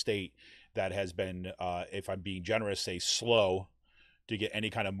within the state that has been, if I'm being generous, say slow to get any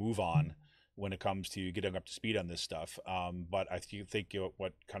kind of move on when it comes to getting up to speed on this stuff. But I think you know,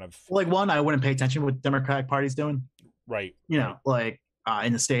 what kind of like one, I wouldn't pay attention to what Democratic Party's doing. Right. You know, like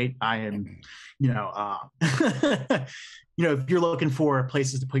in the state, I am, you know, you know, if you're looking for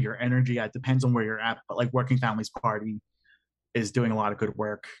places to put your energy, it depends on where you're at. But like Working Families Party is doing a lot of good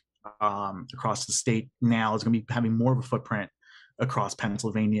work across the state now. It's going to be having more of a footprint across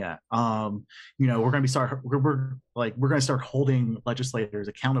Pennsylvania. You know, we're going to start holding legislators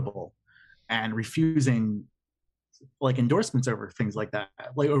accountable and refusing like endorsements over things like that,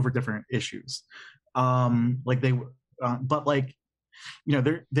 like over different issues. But like, you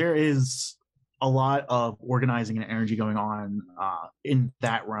know, there is a lot of organizing and energy going on in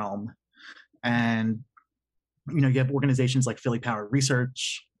that realm. And, you know, you have organizations like Philly Power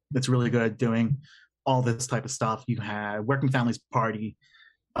Research that's really good at doing all this type of stuff. You have Working Families Party,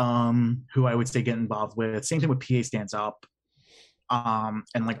 who I would say get involved with. Same thing with PA Stands Up,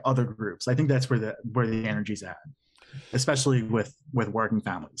 and like other groups. I think that's where the energy's at, especially with working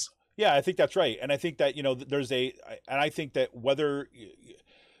families. Yeah, I think that's right. And I think that, you know, I think that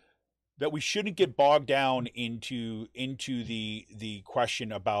that we shouldn't get bogged down into the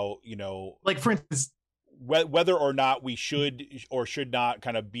question about, you know, like for instance, whether or not we should or should not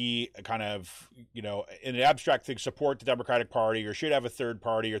kind of be kind of, you know, in an abstract thing, support the Democratic Party or should have a third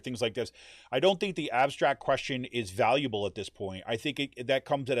party or things like this. I don't think the abstract question is valuable at this point. I think that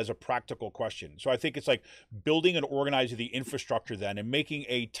comes in as a practical question. So I think it's like building and organizing the infrastructure then and making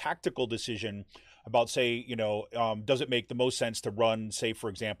a tactical decision about, say, you know, does it make the most sense to run, say, for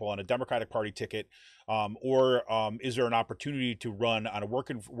example, on a Democratic Party ticket, or is there an opportunity to run on a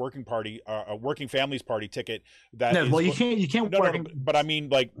working party, a Working Families Party ticket? That no, well, you can't. No, but I mean,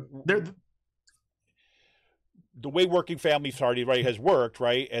 like, the way Working Families Party, right, has worked,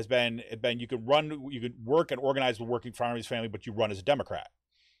 right, has been you can work and organize the Working Families family, but you run as a Democrat,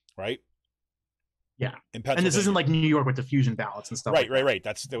 right? Yeah. In And this isn't like New York with diffusion ballots and stuff. Right.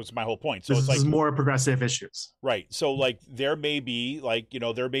 That was my whole point. So this it's like is more progressive issues. Right. So like there may be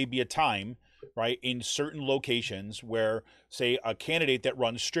a time, right, in certain locations where, say, a candidate that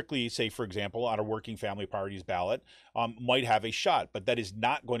runs strictly, say, for example, on a Working Family Party's ballot might have a shot, but that is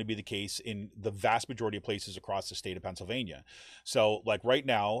not going to be the case in the vast majority of places across the state of Pennsylvania. So like right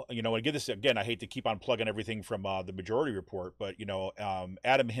now, and again, I hate to keep on plugging everything from the Majority Report, but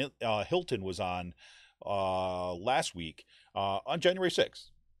Adam Hilton was on last week on January 6th.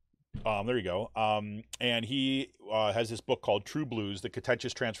 There you go. And he has this book called True Blues, The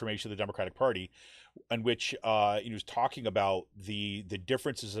Contentious Transformation of the Democratic Party, in which he was talking about the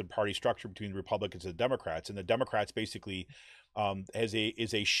differences in party structure between the Republicans and the Democrats. And the Democrats basically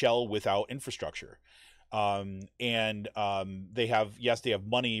is a shell without infrastructure. They have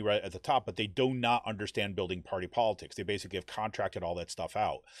money right at the top, but they do not understand building party politics. They basically have contracted all that stuff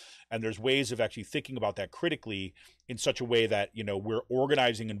out. And there's ways of actually thinking about that critically in such a way that, we're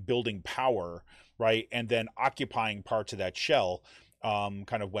organizing and building power, right? And then occupying parts of that shell,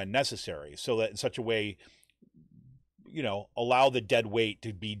 kind of when necessary. So that in such a way, allow the dead weight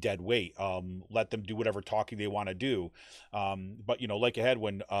to be dead weight. Let them do whatever talking they want to do. But, like I had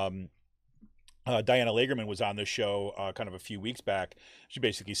when, Diana Lagerman was on this show kind of a few weeks back. She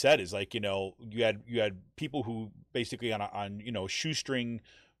basically said is like, you had people who basically on shoestring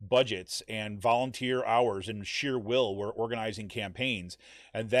budgets and volunteer hours and sheer will were organizing campaigns.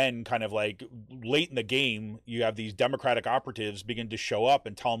 And then kind of like late in the game, you have these Democratic operatives begin to show up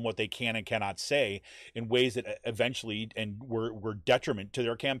and tell them what they can and cannot say in ways that eventually were detriment to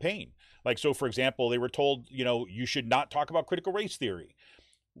their campaign. Like, so for example, they were told, you should not talk about critical race theory.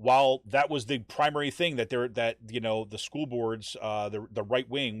 While that was the primary thing that the school boards, the right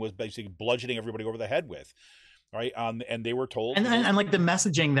wing was basically bludgeoning everybody over the head with, right? And they were told, and like the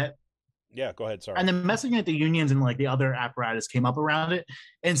messaging that, yeah, go ahead, sorry. And the messaging that the unions and like the other apparatus came up around it,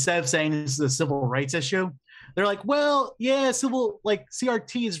 instead of saying this is a civil rights issue, they're like, well, yeah,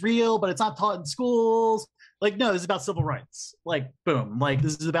 CRT is real, but it's not taught in schools. Like, no, this is about civil rights. Like, boom, like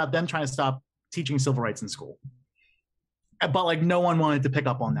this is about them trying to stop teaching civil rights in school. But like no one wanted to pick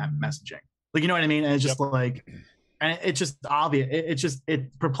up on that messaging. Like, you know what I mean? And it's just and it's just obvious.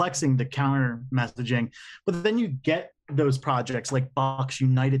 It's perplexing, the counter messaging. But then you get those projects like Bucks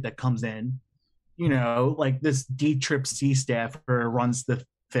United that comes in, like this D-Trip-C staffer runs the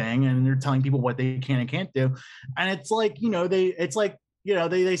thing and they're telling people what they can and can't do. And it's like,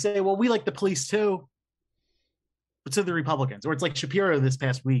 they say, well, we like the police too. But to the Republicans. Or it's like Shapiro this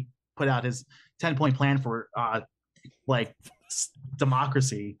past week put out his 10-point plan for like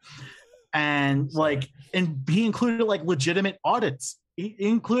democracy, and he included like legitimate audits. He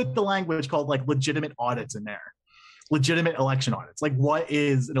included the language called like legitimate audits in there, legitimate election audits. Like, what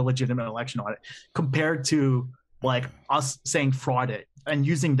is a legitimate election audit compared to like us saying fraud it and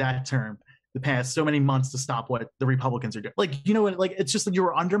using that term the past so many months to stop what the Republicans are doing? Like, like it's just like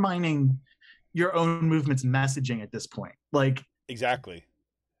you're undermining your own movement's messaging at this point. Like, exactly.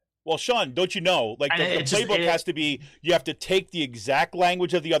 Well, Sean, don't you know, like the playbook has to be, you have to take the exact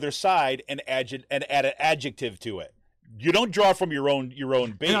language of the other side and add an adjective to it. You don't draw from your own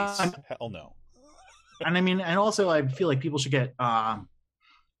base. Hell no. And I mean, and also I feel like people should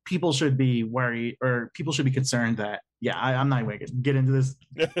be worried, or people should be concerned that, I'm not going to get into this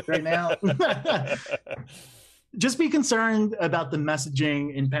right now. Just be concerned about the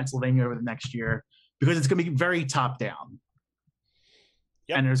messaging in Pennsylvania over the next year, because it's going to be very top down.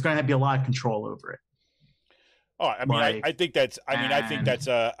 Yep. And there's going to be a lot of control over it. Oh, I mean, I think that's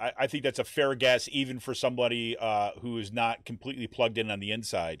a fair guess, even for somebody who is not completely plugged in on the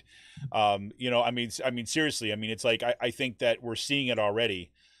inside. I mean, seriously, I mean, it's like I think that we're seeing it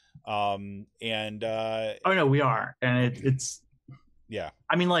already. Oh no, we are, and it's yeah.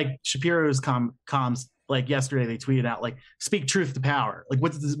 I mean, like Shapiro's comms, like yesterday they tweeted out like "Speak truth to power." Like,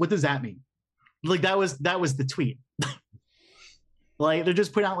 what does that mean? Like that was the tweet. Like, they're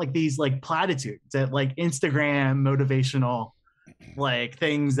just putting out like these like platitudes that like Instagram motivational like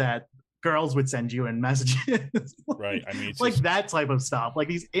things that girls would send you in messages. Right. I mean, it's like that type of stuff, like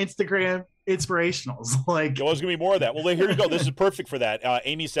these Instagram inspirationals. Like, there's gonna be more of that. Well, here you go. This is perfect for that.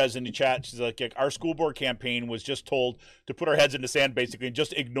 Amy says in the chat, she's like, our school board campaign was just told to put our heads in the sand, basically, and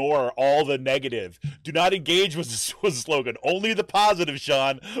just ignore all the negative. Do not engage was the slogan. Only the positive,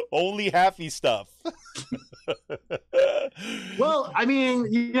 Sean. Only happy stuff. Well, I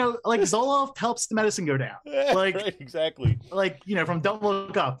mean, like Zoloft helps the medicine go down. Like, right, exactly. Like, from Don't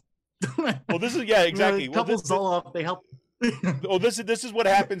Look Up. Well, this is exactly. Couples all up. They help. Oh, this is what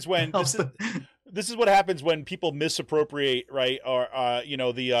happens when this is what happens when people misappropriate, right? Or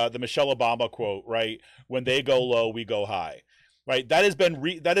the Michelle Obama quote, right? When they go low, we go high, right? That has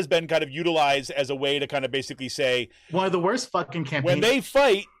been kind of utilized as a way to kind of basically say one of the worst fucking campaigns. When they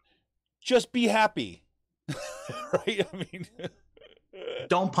fight, just be happy, right? I mean,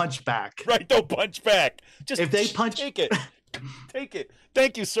 don't punch back. Right? Don't punch back. Just if they punch, take it. Take it.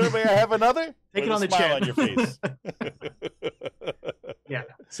 Thank you, sir. May I have another? Take it on the smile chin. on your face. Yeah.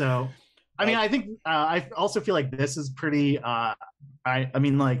 So, I mean, I think I also feel like this is pretty. I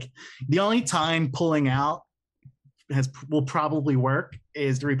mean, like the only time pulling out will probably work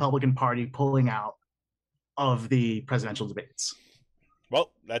is the Republican Party pulling out of the presidential debates.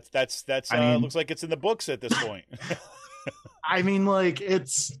 Well, that's looks like it's in the books at this point. I mean, like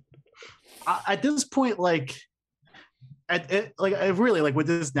it's at this point, like. Really, like with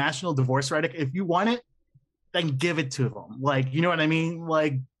this national divorce rhetoric, if you want it, then give it to them. Like, you know what I mean?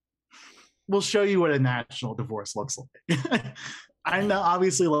 Like, we'll show you what a national divorce looks like. I'm not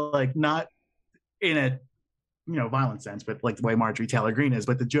obviously like not in a violent sense, but like the way Marjorie Taylor Greene is.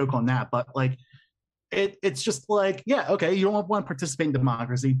 But the joke on that, but like it's just like, yeah, okay, you don't want to participate in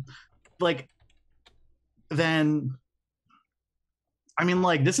democracy, like then. I mean,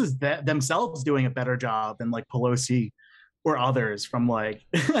 like this is themselves doing a better job than like Pelosi or others from like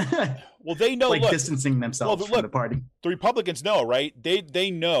well, they know like distancing themselves from the party. The Republicans know, right?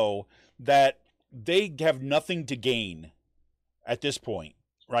 They know that they have nothing to gain at this point,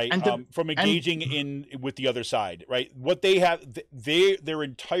 right? From engaging with the other side, right? What they have, their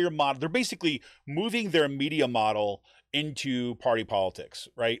entire model, they're basically moving their media model into party politics,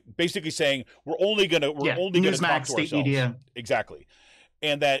 right? Basically saying we're only gonna talk to ourselves. Media. Exactly.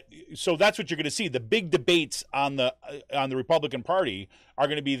 And so that's what you're going to see. The big debates on the Republican Party are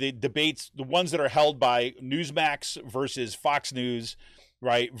going to be the debates, the ones that are held by Newsmax versus Fox News,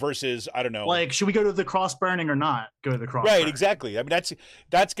 right? Versus, I don't know, like, should we go to the cross burning or not go to the cross? Right, burning? Exactly. I mean,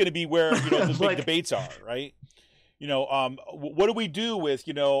 that's going to be where the big debates are, right? What do we do with,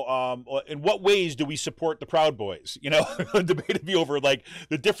 in what ways do we support the Proud Boys? A debate to be over like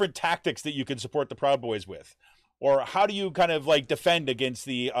the different tactics that you can support the Proud Boys with. Or how do you kind of like defend against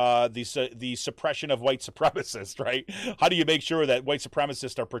the suppression of white supremacists, right? How do you make sure that white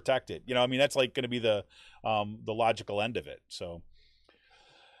supremacists are protected? I mean, that's like going to be the logical end of it. So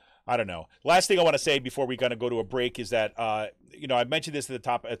I don't know. Last thing I want to say before we kind of go to a break is that I mentioned this at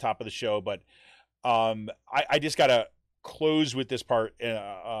the top of the show, but I just got to close with this part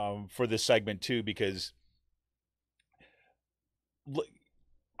for this segment too, because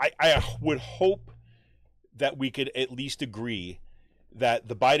I would hope that we could at least agree that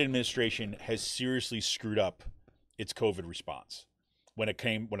the Biden administration has seriously screwed up its COVID response when it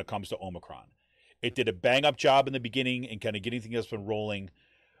comes to Omicron. It did a bang up job in the beginning and kind of getting things up and rolling,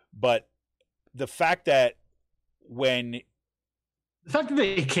 but the fact that they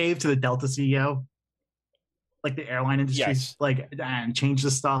caved to the Delta CEO, like the airline industry, yes, like and changed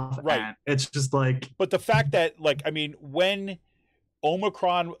the stuff, right? It's just like, but the fact that when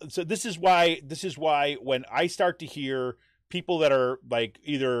Omicron, so this is why when I start to hear people that are like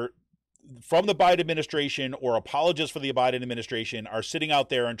either from the Biden administration or apologists for the Biden administration are sitting out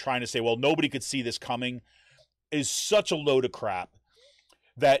there and trying to say, well, nobody could see this coming, is such a load of crap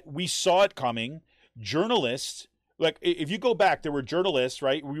that we saw it coming. Journalists, like if you go back, there were journalists,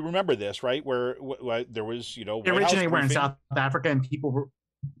 right? We remember this, right? Where there was, it originated in South Africa and people were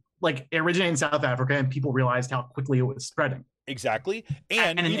like originated in South Africa and people realized how quickly it was spreading. Exactly.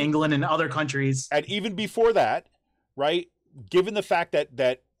 And in England and other countries. And even before that, right, given the fact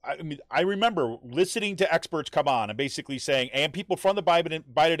that I remember listening to experts come on and basically saying, and people from the Biden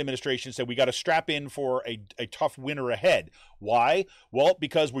administration said, we got to strap in for a tough winter ahead. Why? Well,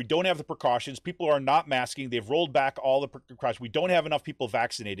 because we don't have the precautions. People are not masking. They've rolled back all the precautions. We don't have enough people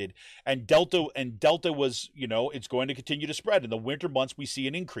vaccinated. And Delta was, it's going to continue to spread. In the winter months, we see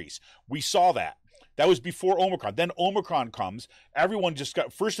an increase. We saw that. That was before Omicron. Then Omicron comes. Everyone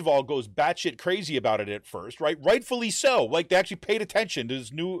first of all, goes batshit crazy about it at first, right? Rightfully so. Like they actually paid attention to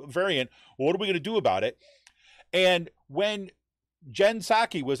this new variant. Well, what are we going to do about it? And when Jen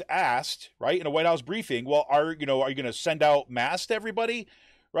Psaki was asked, right, in a White House briefing, well, are you going to send out masks to everybody,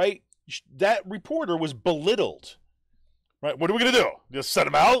 right? That reporter was belittled. Right, what are we gonna do? Just send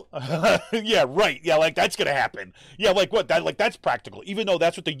them out? Yeah, right. Yeah, like that's gonna happen. Yeah, like what? That's practical. Even though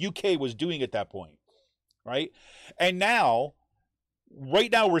that's what the UK was doing at that point, right? And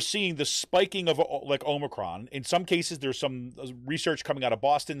right now we're seeing the spiking of like Omicron. In some cases, there's some research coming out of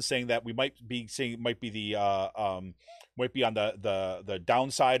Boston saying that we might be seeing the might be on the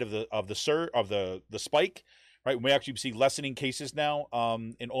downside of the spike, right? We actually see lessening cases now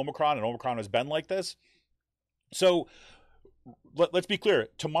in Omicron, and Omicron has been like this. So let's be clear.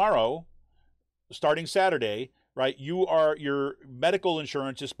 Tomorrow, starting Saturday, right, your medical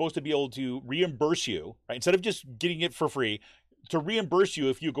insurance is supposed to be able to reimburse you, right? Instead of just getting it for free, to reimburse you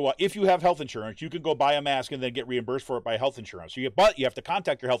if you have health insurance, you can go buy a mask and then get reimbursed for it by health insurance. But you have to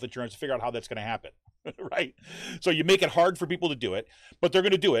contact your health insurance to figure out how that's going to happen, right? So you make it hard for people to do it, but they're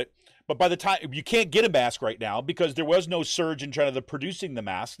going to do it. But by the time you can't get a mask right now because there was no surge in trying to producing the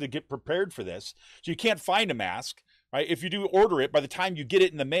mask to get prepared for this, so you can't find a mask, right? If you do order it, by the time you get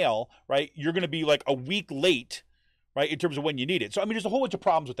it in the mail, right, you're going to be like a week late, right, in terms of when you need it. So I mean, there's a whole bunch of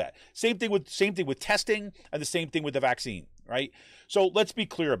problems with that. Same thing with testing, and the same thing with the vaccine, right? So let's be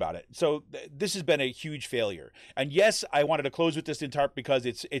clear about it. So this has been a huge failure. And yes, I wanted to close with this in part because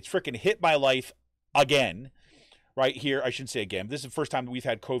it's freaking hit my life again, right here. I shouldn't say again. This is the first time that we've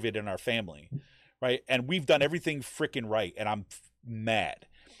had COVID in our family, right? And we've done everything freaking right, and I'm mad.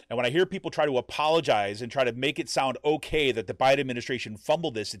 And when I hear people try to apologize and try to make it sound okay that the Biden administration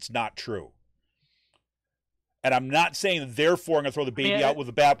fumbled this, it's not true. And I'm not saying, therefore, I'm going to throw the baby out with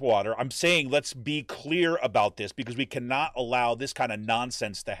the bathwater. I'm saying let's be clear about this because we cannot allow this kind of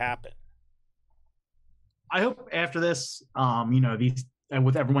nonsense to happen. I hope after this,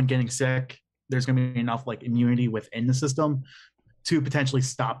 with everyone getting sick, there's going to be enough like immunity within the system to potentially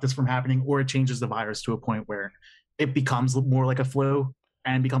stop this from happening, or it changes the virus to a point where it becomes more like a flu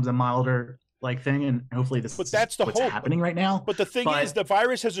and becomes a milder like thing, and hopefully this but that's the what's hope. Happening right now. But the thing is, the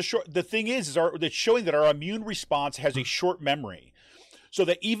virus has the thing is it's showing that our immune response has a short memory, so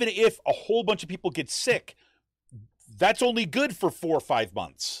that even if a whole bunch of people get sick, that's only good for 4 or 5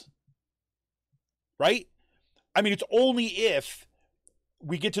 months, right? I mean, it's only if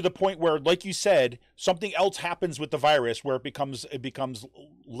we get to the point where, like you said, something else happens with the virus where it becomes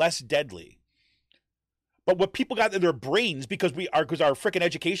less deadly. But what people got in their brains, because our freaking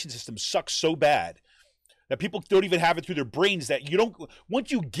education system sucks so bad that people don't even have it through their brains, that you don't,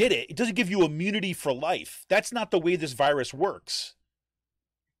 once you get it, it doesn't give you immunity for life. That's not the way this virus works.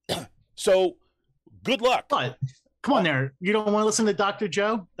 So good luck. But come on there. You don't want to listen to Dr.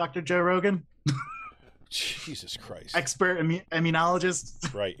 Joe Rogan? Jesus Christ. Expert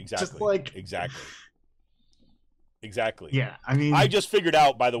immunologist. Right, exactly. Just like... Exactly. Yeah, I mean, I just figured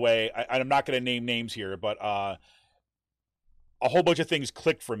out, by the way, I'm not going to name names here, but a whole bunch of things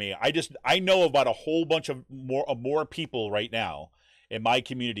clicked for me. I know about a whole bunch of more people right now in my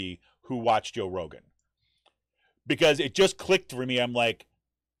community who watch Joe Rogan, because it just clicked for me. I'm like,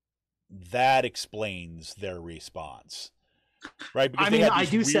 that explains their response, right? Because I mean, I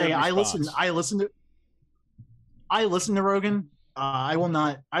do say I listen to Rogan. I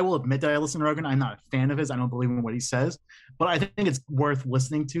will admit that I listen to Rogan. I'm not a fan of his. I don't believe in what he says, but I think it's worth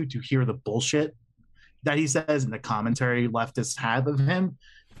listening to hear the bullshit that he says and the commentary leftists have of him,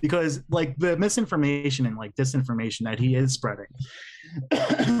 because like the misinformation and like disinformation that he is spreading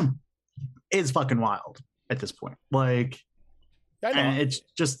is fucking wild at this point. Like, and it's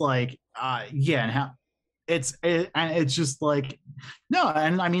just like, and how it's just like, no.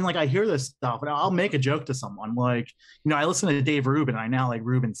 And I mean, like, I hear this stuff and I'll make a joke to someone like, I listen to Dave Rubin and I now like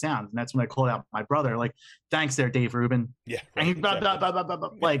Rubin sounds. And that's when I called out my brother, like, thanks there, Dave Rubin. Yeah. Right, and he like,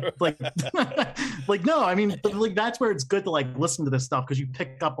 like, no, I mean, but, like, that's where it's good to like listen to this stuff, because you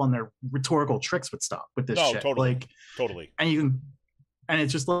pick up on their rhetorical tricks with stuff with this shit. Totally. Like, totally. And you can, and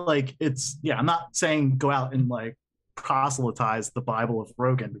it's just like, it's, I'm not saying go out and like proselytize the Bible of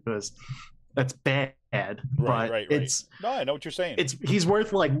Rogan, because that's bad. Right. It's no, I know what you're saying. He's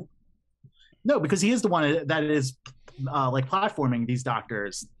worth like, no, because he is the one that is like platforming these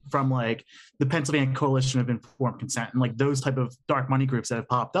doctors from like the Pennsylvania Coalition of Informed Consent and like those type of dark money groups that have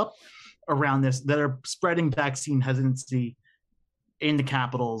popped up around this, that are spreading vaccine hesitancy in the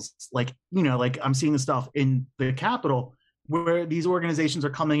capitals. Like, like I'm seeing the stuff in the Capitol where these organizations are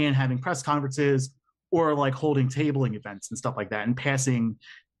coming in, having press conferences or like holding tabling events and stuff like that, and passing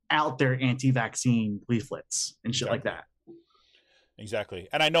out their anti-vaccine leaflets and shit like that. Exactly.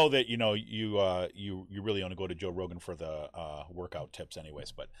 And I know that, you really only go to Joe Rogan for the workout tips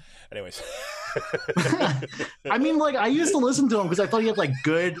anyways, but anyways. I mean, like, I used to listen to him because I thought he had like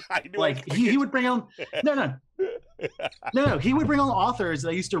good, like he would bring on, no, he would bring on authors that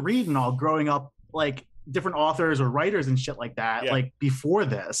I used to read and all growing up, like different authors or writers and shit like that, like before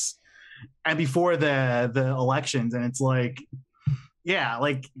this and before the elections. And it's like,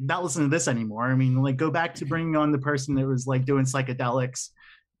 like, not listen to this anymore. I mean, like, go back to bringing on the person that was like doing psychedelics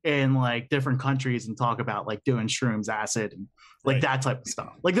in like different countries and talk about like doing shrooms, acid, and like Right. that type of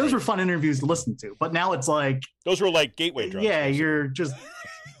stuff. Like those were fun interviews to listen to. But now it's like those were like gateway drugs. Yeah, basically. you're just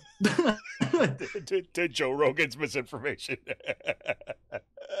to Joe Rogan's misinformation.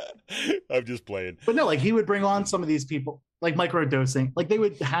 I'm just playing. But no, like he would bring on some of these people, like microdosing, like they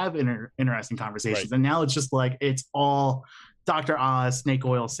would have interesting conversations. Right. And now it's just like it's all Dr. Oz, snake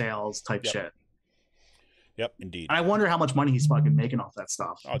oil sales type shit. Yep, indeed. And I wonder how much money he's fucking making off that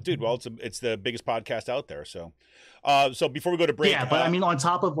stuff. Oh, dude, well, it's the biggest podcast out there. So, so before we go to break, Yeah, but I mean, on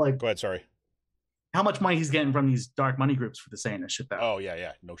top of like, go ahead. Sorry. How much money he's getting from these dark money groups for the saying this shit though. Oh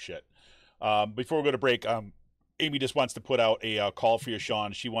yeah, no shit. Before we go to break, Amy just wants to put out a call for you,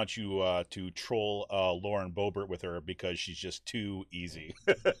 Sean. She wants you to troll Lauren Boebert with her because she's just too easy.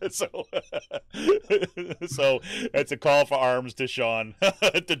 so it's a call for arms to Sean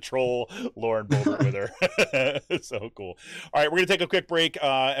to troll Lauren Boebert with her. So cool. All right, we're going to take a quick break.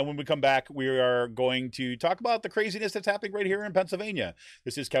 And when we come back, we are going to talk about the craziness that's happening right here in Pennsylvania.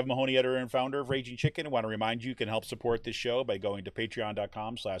 This is Kevin Mahoney, editor and founder of Raging Chicken. I want to remind you can help support this show by going to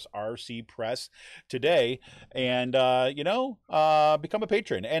patreon.com/rcpress today. And, become a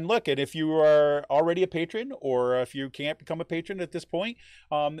patron. And look, and if you are already a patron or if you can't become a patron at this point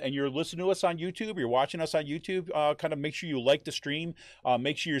and you're listening to us on YouTube, you're watching us on YouTube, kind of make sure you like the stream,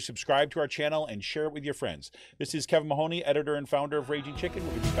 make sure you're subscribed to our channel and share it with your friends. This is Kevin Mahoney, editor and founder of Raging Chicken.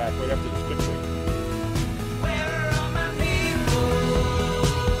 We'll be back right after this quick break.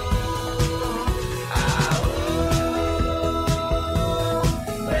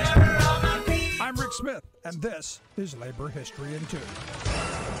 Smith, and this is Labor History in 2.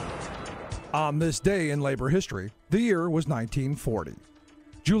 On this day in labor history, the year was 1940.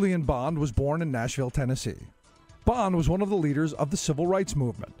 Julian Bond was born in Nashville, Tennessee. Bond was one of the leaders of the Civil Rights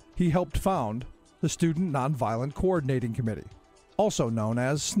Movement. He helped found the Student Nonviolent Coordinating Committee, also known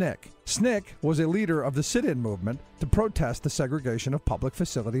as SNCC. SNCC was a leader of the sit-in movement to protest the segregation of public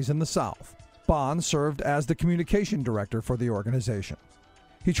facilities in the South. Bond served as the communication director for the organization.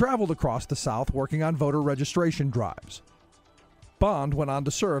 He traveled across the South working on voter registration drives. Bond went on to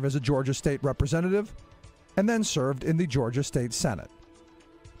serve as a Georgia state representative and then served in the Georgia State Senate.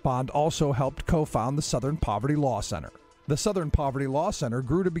 Bond also helped co-found the Southern Poverty Law Center. The Southern Poverty Law Center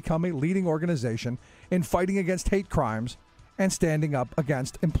grew to become a leading organization in fighting against hate crimes and standing up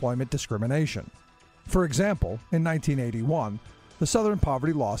against employment discrimination. For example, in 1981, the Southern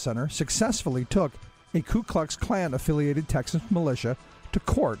Poverty Law Center successfully took a Ku Klux Klan-affiliated Texas militia to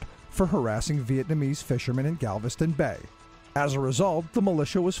court for harassing Vietnamese fishermen in Galveston Bay. As a result, the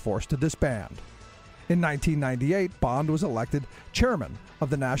militia was forced to disband. In 1998, Bond was elected chairman of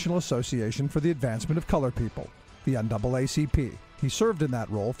the National Association for the Advancement of Colored People, the NAACP. He served in that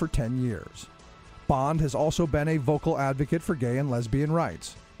role for 10 years. Bond has also been a vocal advocate for gay and lesbian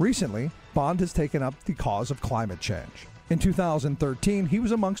rights. Recently, Bond has taken up the cause of climate change. In 2013, he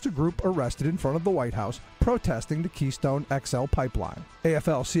was amongst a group arrested in front of the White House protesting the Keystone XL pipeline.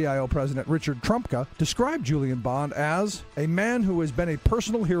 AFL-CIO President Richard Trumka described Julian Bond as a man who has been a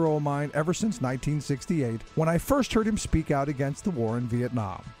personal hero of mine ever since 1968, when I first heard him speak out against the war in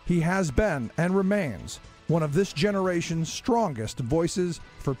Vietnam. He has been and remains one of this generation's strongest voices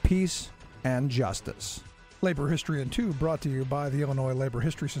for peace and justice. Labor History in 2 brought to you by the Illinois Labor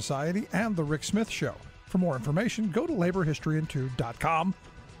History Society and The Rick Smith Show. For more information, go to laborhistoryin2.com,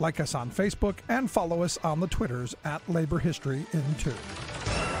 like us on Facebook, and follow us on the Twitters at laborhistoryin2.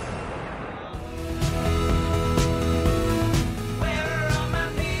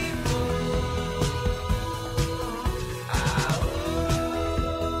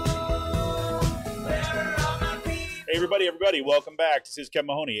 Hey, everybody, welcome back. This is Kevin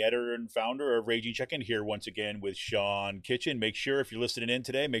Mahoney, editor and founder of Raging Chicken, here once again with Sean Kitchen. Make sure, if you're listening in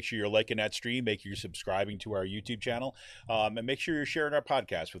today, make sure you're liking that stream, make sure you're subscribing to our YouTube channel, and make sure you're sharing our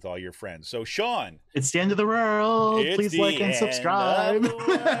podcast with all your friends. So, Sean. It's the end of the world. Please like and subscribe.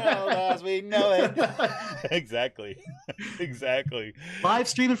 As we know it. Exactly. Live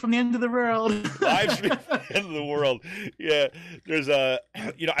streaming from the end of the world. Live streaming from the end of the world. Yeah. There's a,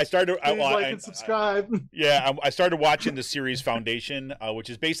 I started. Please like and subscribe. I started watching the series Foundation, which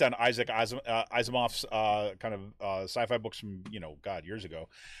is based on Isaac Asimov's kind of sci-fi books from years ago.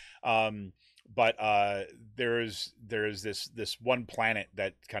 But there's this one planet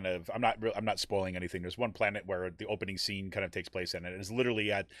that kind of I'm not spoiling anything. There's one planet where the opening scene kind of takes place in it. It's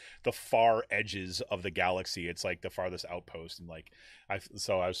literally at the far edges of the galaxy. It's like the farthest outpost, and like I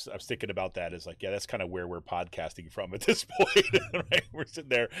was thinking about that as like, yeah, that's kind of where we're podcasting from at this point. Right? We're sitting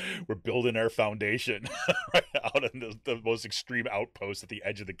there, we're building our foundation right out in the most extreme outpost at the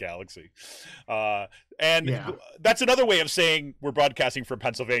edge of the galaxy. And that's another way of saying we're broadcasting from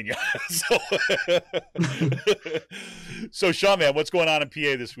Pennsylvania. So Sean, man, what's going on in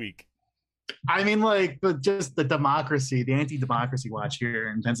PA this week? I mean, like, just the democracy, the anti-democracy watch here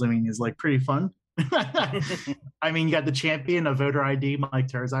in Pennsylvania is like pretty fun. I mean, you got the champion of voter ID, Mike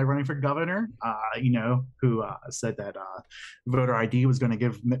Terzai, running for governor, who said that voter ID was going to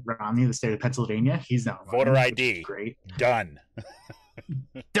give Mitt Romney the state of Pennsylvania. He's now running, voter ID. Great. Done.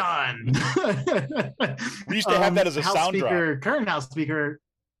 Done. We used to have that as a sound drop. Current House Speaker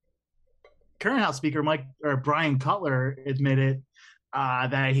Brian Cutler admitted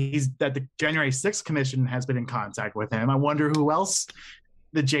that the January 6th Commission has been in contact with him. I wonder who else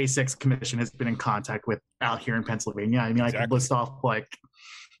the J6 Commission has been in contact with out here in Pennsylvania. I mean, I could list off like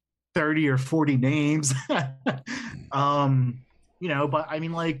 30 or 40 names. But I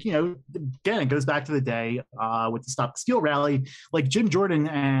mean, like, again, it goes back to the day with the Stop the Steal rally. Like, Jim Jordan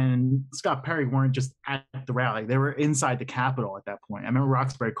and Scott Perry weren't just at the rally. They were inside the Capitol at that point. I remember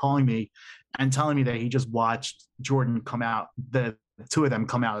Roxbury calling me and telling me that he just watched Jordan come out, the two of them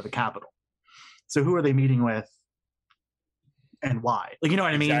come out of the Capitol. So who are they meeting with and why? Like, you know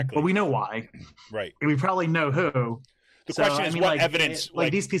what I mean? Exactly. But we know why. Right. And we probably know who. The question is, what evidence?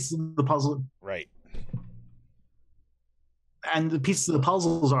 Like these pieces of the puzzle. Right. And the pieces of the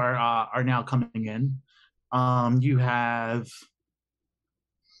puzzles are now coming in. You have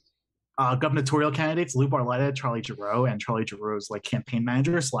gubernatorial candidates, Lou Barletta, Charlie Giroux, and Charlie Giroux's like campaign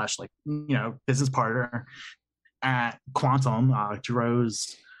manager / business partner at Quantum,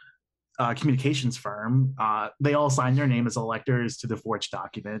 Giroux's communications firm. They all signed their name as electors to the forged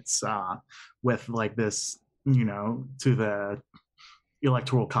documents with like this, to the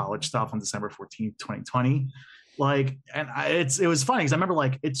Electoral College stuff on December 14th, 2020. Like, and it was funny because I remember,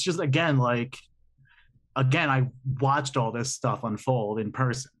 like, it's just again, I watched all this stuff unfold in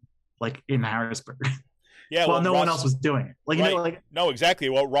person, like in Harrisburg. Yeah, well, no one else was doing it. Like, right. No, exactly.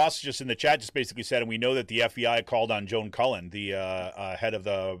 Well, Ross just in the chat just basically said, and we know that the FBI called on Joan Cullen, the head of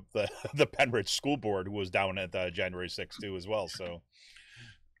the Penridge School Board, who was down at January 6th too, as well. So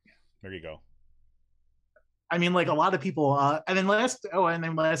there you go. I mean, like a lot of people, and then last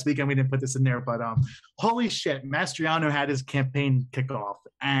weekend we didn't put this in there, but holy shit, Mastriano had his campaign kickoff,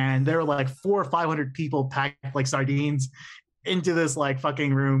 and there were like 400 or 500 people packed like sardines into this like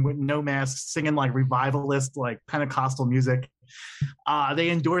fucking room with no masks, singing like revivalist, like Pentecostal music. He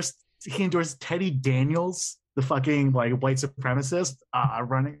endorsed Teddy Daniels, the fucking like white supremacist,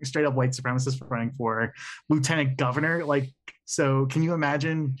 straight up white supremacist running for lieutenant governor. Like, so can you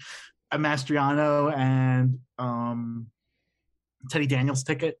imagine a Mastriano and Teddy Daniels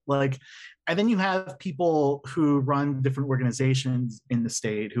ticket? Like, and then you have people who run different organizations in the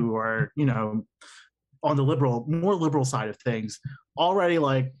state who are, on the more liberal side of things, already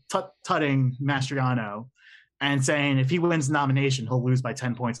like tutting Mastriano and saying if he wins the nomination, he'll lose by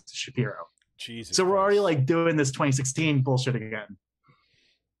 10 points to Shapiro. Jesus. So we're already like doing this 2016 bullshit again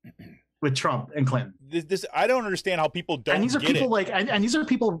with Trump and Clinton. This I don't understand how people don't. And these are get people it. like, and these are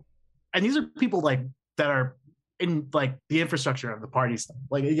people like that are in like the infrastructure of the party stuff.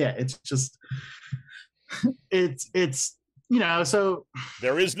 Like, yeah, it's just, it's. So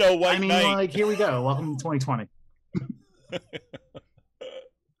there is no white knight. Like, here we go. Welcome to 2020.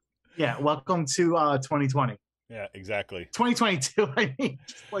 Yeah, welcome to 2020. Yeah, exactly. 2022. I mean,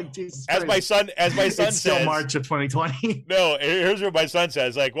 just like Jesus Christ. As my son it's says, still March of 2020. No, here's what my son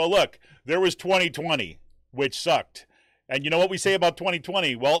says. Like, well, look, there was 2020, which sucked. And you know what we say about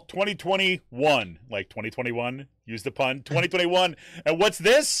 2020? Well, 2021, like 2021, use the pun, 2021. And what's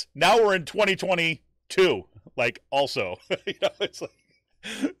this? Now we're in 2022. Like, also, it's like,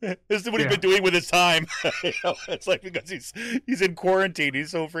 this is what he's been doing with his time. It's like, because he's in quarantine.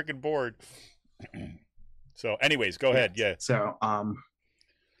 He's so freaking bored. So anyways, go ahead. Yeah. So,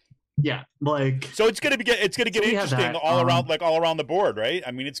 yeah, like, so it's going to get interesting all around the board, right?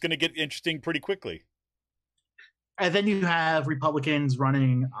 I mean, it's going to get interesting pretty quickly. And then you have Republicans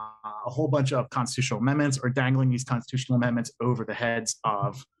running a whole bunch of constitutional amendments or dangling these constitutional amendments over the heads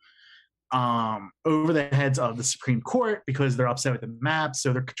of the Supreme Court because they're upset with the map.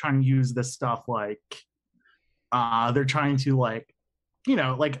 So they're trying to use this stuff like they're trying to like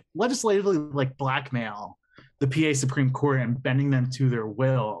legislatively like blackmail the PA Supreme Court and bending them to their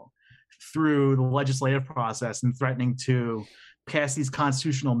will through the legislative process and threatening to pass these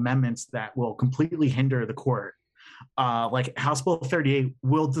constitutional amendments that will completely hinder the court. Like House Bill 38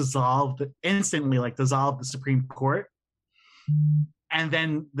 will dissolve the Supreme Court And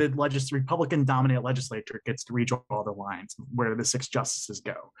then the Republican-dominated legislature gets to redraw all the lines where the 6 justices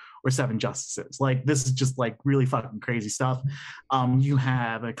go, or 7 justices. Like, this is just like really fucking crazy stuff. You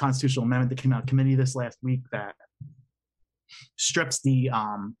have a constitutional amendment that came out of committee this last week that strips the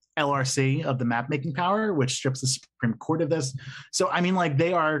LRC of the map-making power, which strips the Supreme Court of this. So, I mean, like,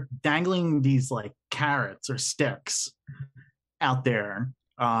 they are dangling these like carrots or sticks out there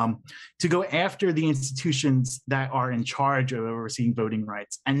to go after the institutions that are in charge of overseeing voting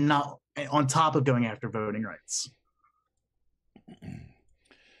rights, and not on top of going after voting rights.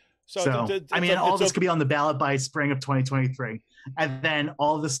 So I mean, all this could be on the ballot by spring of 2023, and then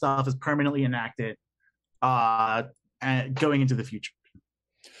all of this stuff is permanently enacted and going into the future.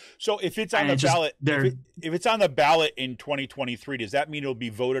 So if it's on the ballot, if it's on the ballot in 2023, does that mean it'll be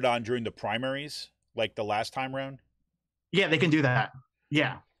voted on during the primaries, like the last time round? Yeah, they can do that.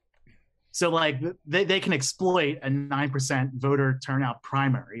 Yeah. So like they can exploit a 9% voter turnout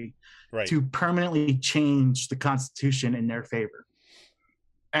primary to permanently change the Constitution in their favor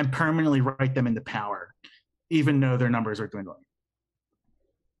and permanently write them into power, even though their numbers are dwindling.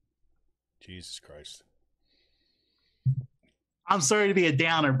 Jesus Christ. I'm sorry to be a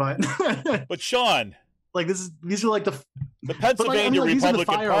downer, but but Sean, like these are like the Pennsylvania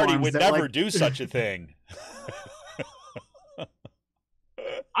Republican Party would never do such a thing.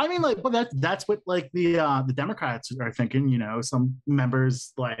 I mean, like, but that's what like the Democrats are thinking. You know, some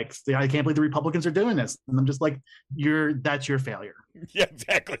members like, I can't believe the Republicans are doing this, and I'm just like, that's your failure. Yeah,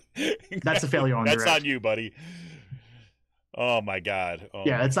 exactly. That's a failure on that's on you, buddy. Oh my God.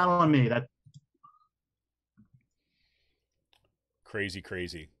 Yeah, it's not on me. That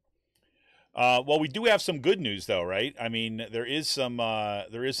crazy. Well, we do have some good news, though, right? I mean, there is some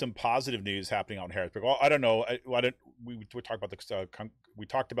positive news happening out in Harrisburg. Well, I don't know. We talked about we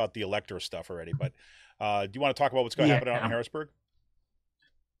talked about the elector stuff already, but do you want to talk about what's going to happen out in Harrisburg?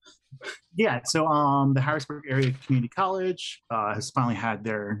 Yeah. So, the Harrisburg Area Community College has finally had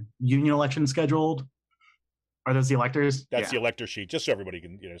their union election scheduled. Are those the electors? That's the elector sheet, just so everybody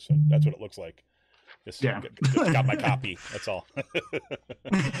can, so that's what it looks like. Just got my copy. That's all.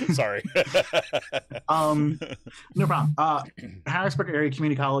 Sorry. No problem. Harrisburg Area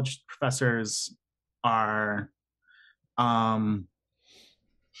Community College professors are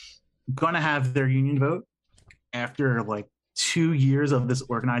going to have their union vote after like 2 years of this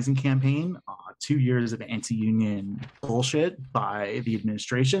organizing campaign, 2 years of anti-union bullshit by the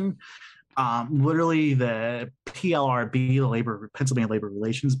administration. Literally, the PLRB, the Pennsylvania Labor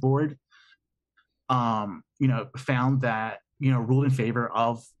Relations Board, found that, ruled in favor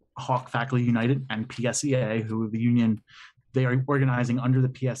of Hawk Faculty United and PSEA, who the union, they are organizing under the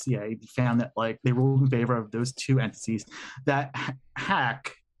PSEA, found that like they ruled in favor of those two entities, that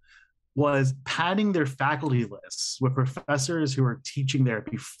HAC was padding their faculty lists with professors who were teaching there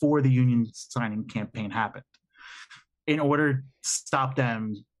before the union signing campaign happened, in order to stop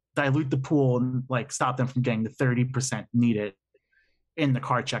them, dilute the pool, and like stop them from getting the 30% needed in the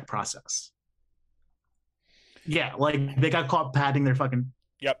card check process. Yeah, like they got caught padding their fucking.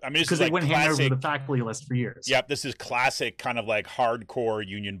 Yep, I mean, because they went hand over the faculty list for years. Yep, this is classic kind of like hardcore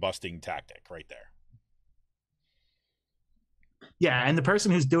union busting tactic right there. Yeah, and the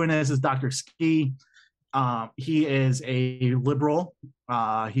person who's doing this is Dr. Ski. He is a liberal.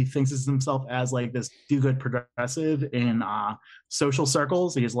 He thinks of himself as like this do-good progressive in social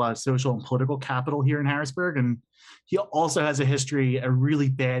circles. He has a lot of social and political capital here in Harrisburg, and he also has a really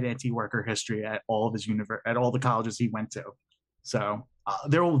bad anti-worker history at all of his at all the colleges he went to. So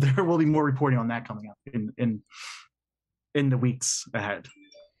there will be more reporting on that coming up in the weeks ahead.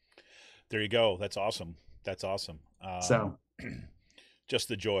 There you go. That's awesome. So just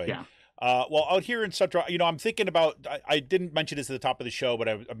the joy. Yeah. Well, out here in Central, I'm thinking about, I didn't mention this at the top of the show, but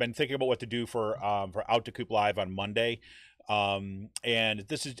I've been thinking about what to do for Out to Coop Live on Monday. And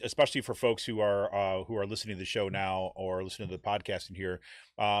this is especially for folks who are listening to the show now or listening to the podcast in here.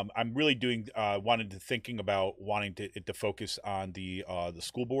 I'm really thinking about wanting to focus on the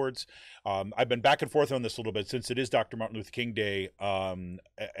school boards. I've been back and forth on this a little bit since it is Dr. Martin Luther King Day.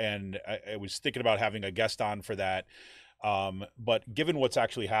 And I was thinking about having a guest on for that. But given what's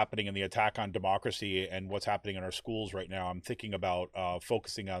actually happening in the attack on democracy and what's happening in our schools right now, I'm thinking about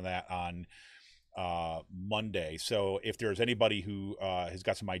focusing on that on Monday. So if there's anybody who has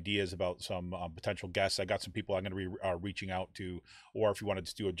got some ideas about some potential guests, I got some people I'm going to be reaching out to, or if you wanted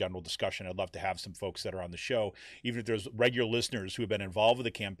to do a general discussion, I'd love to have some folks that are on the show, even if there's regular listeners who have been involved with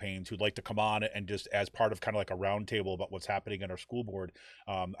the campaigns who'd like to come on and just as part of kind of like a roundtable about what's happening in our school board.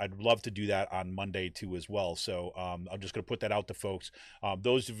 I'd love to do that on Monday too as well. So I'm just going to put that out to folks.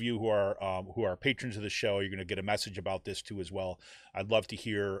 Those of you who are patrons of the show, you're going to get a message about this too as well. I'd love to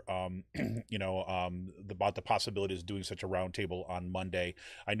hear, about the possibilities of doing such a roundtable on Monday.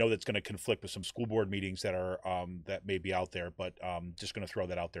 I know that's going to conflict with some school board meetings that are that may be out there, but just going to throw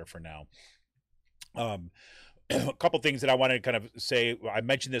that out there for now. A couple things that I want to kind of say. I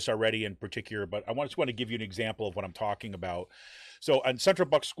mentioned this already in particular, but I just want to give you an example of what I'm talking about. So on Central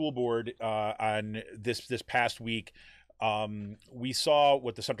Bucks School Board on this past week, we saw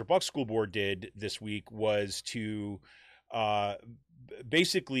what the Central Bucks School Board did this week was to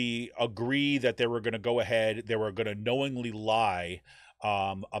basically agree that they were going to go ahead, they were going to knowingly lie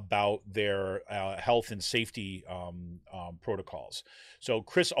about their health and safety protocols. So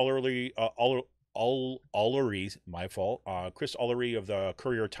Chris Ullery, my fault. Chris Ullery of the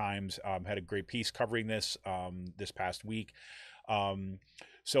Courier Times had a great piece covering this this past week.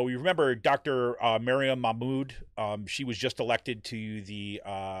 So you remember Dr. Mariam Mahmood. She was just elected to the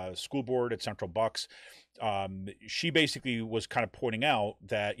school board at Central Bucks. She basically was kind of pointing out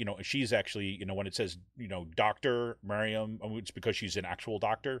that, she's actually, when it says, Dr. Mariam, it's because she's an actual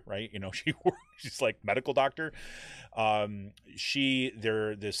doctor, right? She's like medical doctor. The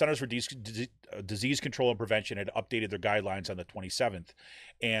Centers for Disease Control and Prevention had updated their guidelines on the 27th.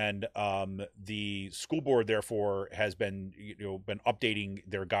 And the school board, therefore, has been updating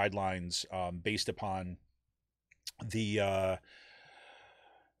their guidelines based upon the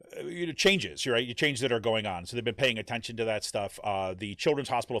changes, right? Changes that are going on. So they've been paying attention to that stuff. The Children's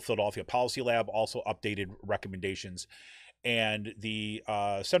Hospital of Philadelphia Policy Lab also updated recommendations. And the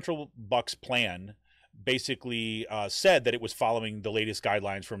Central Bucks plan basically said that it was following the latest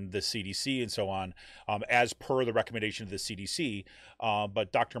guidelines from the CDC and so on, as per the recommendation of the CDC.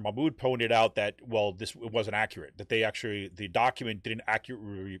 But Dr. Mahmood pointed out that, it wasn't accurate, that the document didn't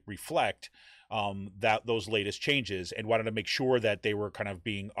accurately reflect those latest changes, and wanted to make sure that they were kind of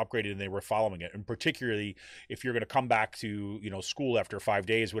being upgraded and they were following it. And particularly if you're going to come back to school after 5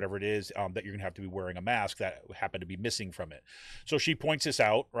 days, whatever it is, that you're going to have to be wearing a mask, that happened to be missing from it. So she points this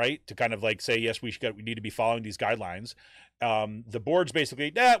out, right, to kind of like say, yes, we need to be following these guidelines. The board's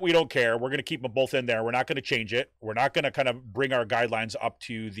basically, we don't care. We're going to keep them both in there. We're not going to change it. We're not going to kind of bring our guidelines up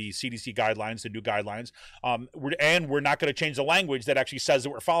to the CDC guidelines, the new guidelines. We're not going to change the language that actually says that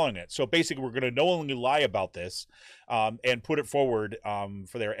we're following it. So basically, we're going to knowingly lie about this and put it forward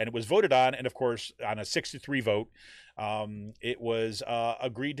for there. And it was voted on. And of course, on a 6-3 vote, it was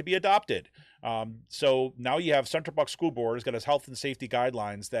agreed to be adopted. So now you have Central Bucks School Board has got its health and safety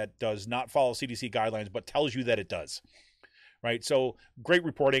guidelines that does not follow CDC guidelines, but tells you that it does. Right, so great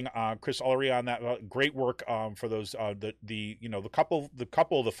reporting, Chris Ullery, on that. Great work for those the couple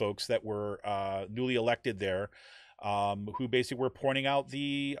of the folks that were newly elected there, who basically were pointing out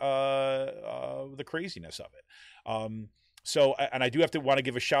the craziness of it. So, and I do have to want to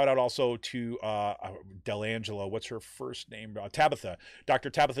give a shout out also to Delangelo. What's her first name? Tabitha.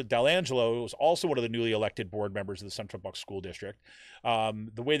 Dr. Tabitha Delangelo was also one of the newly elected board members of the Central Bucks School District.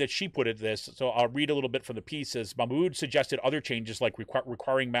 The way that she put it, so I'll read a little bit from the piece. Says Mahmood suggested other changes like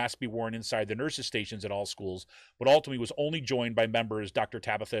requiring masks be worn inside the nurses' stations at all schools, but ultimately was only joined by members Dr.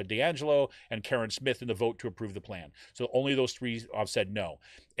 Tabitha D'Angelo and Karen Smith in the vote to approve the plan. So only those three said no.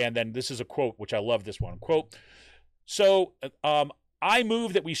 And then this is a quote, which I love this one. Quote, so I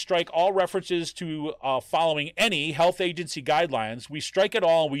move that we strike all references to following any health agency guidelines. We strike it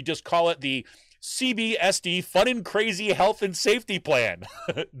all. And we just call it the CBSD Fun and Crazy Health and Safety Plan,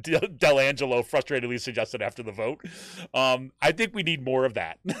 Delangelo frustratedly suggested after the vote. I think we need more of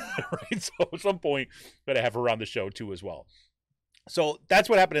that. Right? So at some point, I'm going to have her on the show too as well. So that's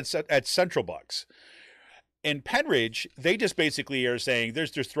what happened at Central Bucks. In Penridge, they just basically are saying they're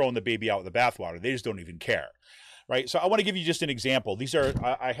just throwing the baby out with the bathwater. They just don't even care. Right, so I want to give you just an example. These are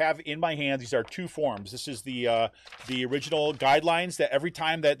I have in my hand. These are two forms. This is the original guidelines that every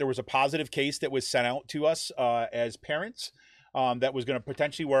time that there was a positive case that was sent out to us as parents, that was going to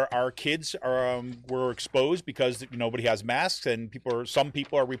potentially where our kids were exposed because nobody has masks and some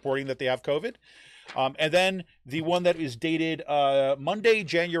people are reporting that they have COVID. And then the one that is dated Monday,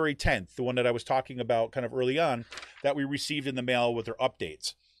 January 10th, the one that I was talking about kind of early on, that we received in the mail with their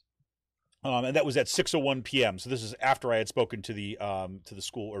updates. And that was at 6:01 p.m. So this is after I had spoken to the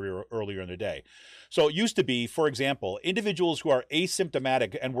school earlier in the day. So it used to be, for example, individuals who are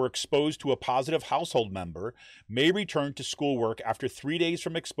asymptomatic and were exposed to a positive household member may return to schoolwork after 3 days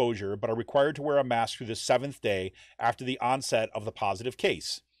from exposure, but are required to wear a mask through the 7th day after the onset of the positive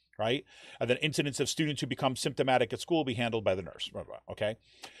case, right? And then incidents of students who become symptomatic at school will be handled by the nurse. Okay.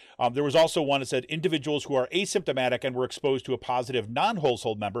 There was also one that said individuals who are asymptomatic and were exposed to a positive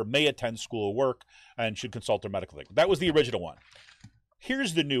non-household member may attend school or work and should consult their medical legal. That was the original one.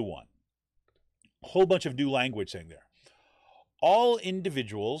 Here's the new one. A whole bunch of new language saying there. All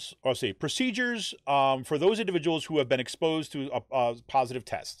individuals, or say procedures for those individuals who have been exposed to a positive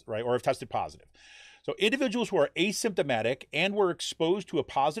test, right, or have tested positive. So individuals who are asymptomatic and were exposed to a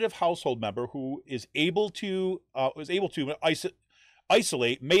positive household member who is able to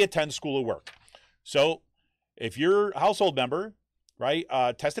isolate may attend school or work. So if your household member, right,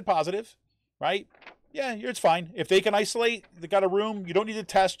 tested positive, right, yeah, it's fine. If they can isolate, they got a room, you don't need to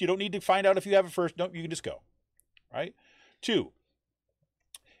test, you don't need to find out if you have it first, no, you can just go, right? 2,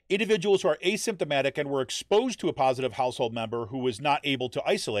 individuals who are asymptomatic and were exposed to a positive household member who was not able to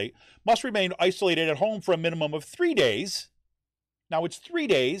isolate must remain isolated at home for a minimum of 3 days. Now it's 3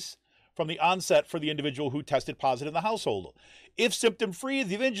 days from the onset for the individual who tested positive in the household. If symptom-free,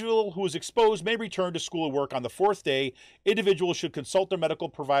 the individual who is exposed may return to school or work on the 4th day. Individuals should consult their medical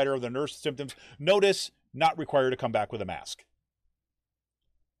provider of their nurse symptoms. Notice, not required to come back with a mask.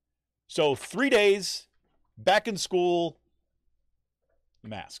 So 3 days, back in school,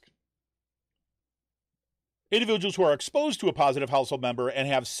 mask. Individuals who are exposed to a positive household member and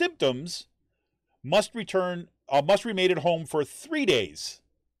have symptoms must remain at home for 3 days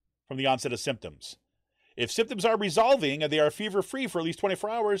from the onset of symptoms. If symptoms are resolving and they are fever-free for at least 24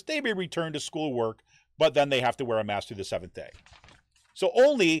 hours, they may return to school work, but then they have to wear a mask through the 7th day. So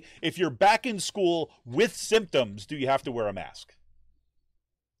only if you're back in school with symptoms do you have to wear a mask.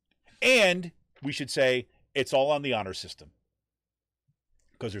 And we should say it's all on the honor system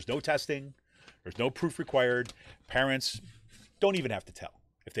because there's no testing, there's no proof required. Parents don't even have to tell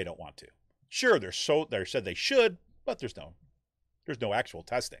if they don't want to. Sure, they're said they should, but there's no actual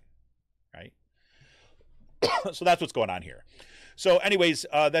testing, right? So that's what's going on here. So anyways,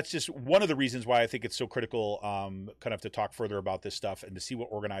 that's just one of the reasons why I think it's so critical kind of to talk further about this stuff and to see what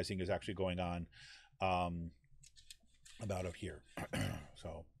organizing is actually going on about up here.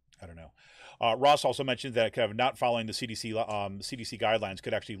 So I don't know. Ross also mentioned that kind of not following the CDC guidelines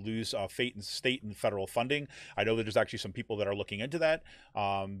could actually lose state and federal funding. I know that there's actually some people that are looking into that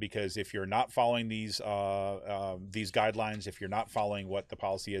because if you're not following these guidelines, if you're not following what the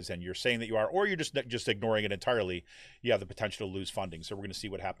policy is, and you're saying that you are, or you're just ignoring it entirely, you have the potential to lose funding. So we're going to see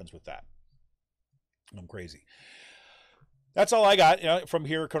what happens with that. I'm crazy. That's all I got from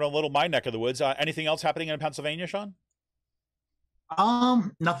here, kind of a little my neck of the woods. Anything else happening in Pennsylvania, Sean?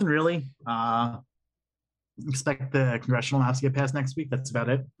 Nothing really. Expect the congressional maps to get passed next week. That's about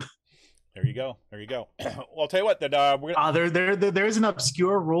it. There you go. Well, I'll tell you what. Then we're gonna... there's an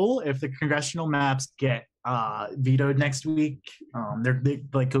obscure rule. If the congressional maps get vetoed next week,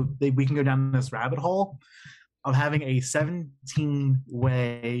 we can go down this rabbit hole of having a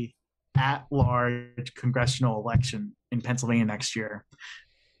 17-way at-large congressional election in Pennsylvania next year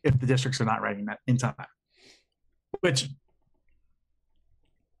if the districts are not ready in time, which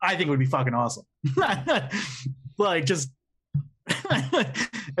I think would be fucking awesome. Like just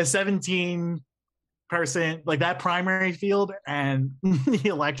a 17 person, like that primary field and the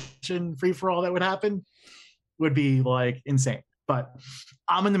election free for all that would happen would be like insane. But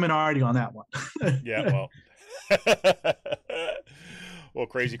I'm in the minority on that one. Yeah, well. Well,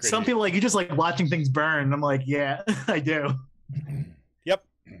 crazy. Some people like, you just like watching things burn. I'm like, yeah, I do. Yep.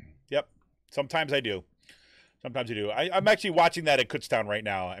 Sometimes I do. I'm actually watching that at Kutztown right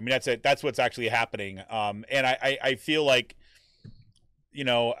now. I mean, that's it. That's what's actually happening. And I feel like,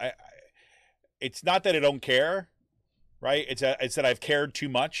 it's not that I don't care, right? It's that I've cared too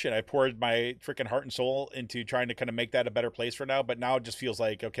much and I poured my freaking heart and soul into trying to kind of make that a better place for now. But now it just feels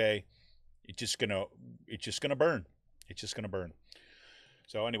like, okay, it's just gonna burn. It's just gonna burn.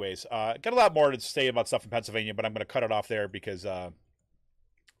 So anyways, got a lot more to say about stuff in Pennsylvania, but I'm going to cut it off there because I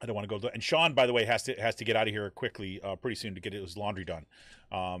don't want to go. And Sean, by the way, has to get out of here quickly, pretty soon to get his laundry done,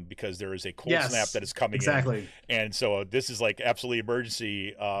 because there is a cold snap that is coming in. And so this is like absolutely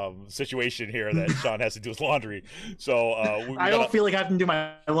emergency situation here that Sean has to do his laundry. So I don't feel like I have to do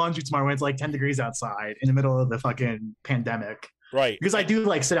my laundry tomorrow when it's like 10 degrees outside in the middle of the fucking pandemic. Right. Because I do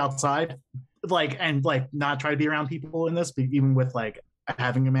like sit outside, and not try to be around people in this, even with like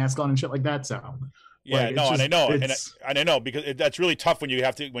having a mask on and shit like that. So Yeah, Like, no, just, and I know because that's really tough when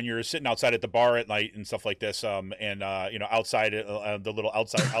you're sitting outside at the bar at night and stuff like this, outside the little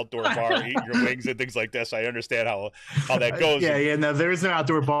outdoor bar, eating your wings and things like this. I understand how that goes. No, there is no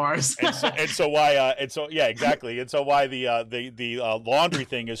outdoor bars. and so why exactly, and so why the laundry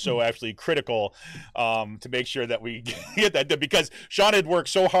thing is so actually critical, to make sure that we get that, because Sean had worked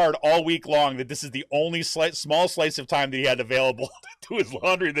so hard all week long that this is the only small slice of time that he had available to do his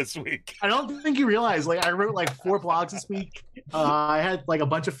laundry this week. I don't think you realize, like, I wrote like 4 blogs this week. I had like a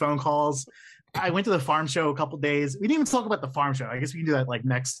bunch of phone calls. I went to the farm show a couple days. We didn't even talk about the farm show. I guess we can do that like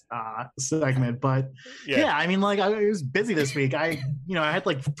next segment. But yeah, I mean, like, I was busy this week. I had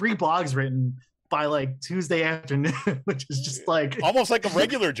like 3 blogs written by like Tuesday afternoon, which is just like almost like a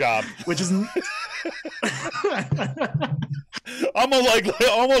regular job. Which is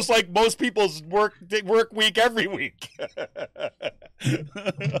almost like most people's work week every week.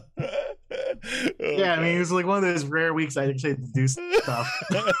 Yeah, I mean, it was like one of those rare weeks I actually had to do stuff.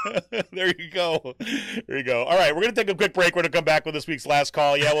 There you go. All right, we're going to take a quick break. We're going to come back with this week's last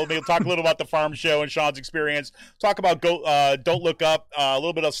call. Yeah, we'll maybe talk a little about the farm show and Sean's experience. Talk about Don't Look Up, a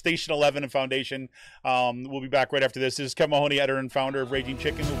little bit of Station 11 and Foundation. We'll be back right after this. This is Kevin Mahoney, editor and founder of Raging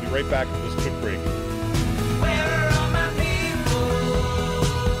Chicken. We'll be right back with this quick break.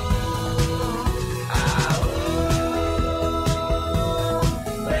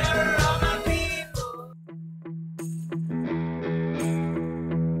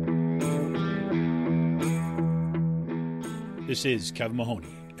 This is Kevin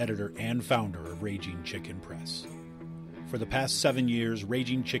Mahoney, editor and founder of Raging Chicken Press. For the past 7 years,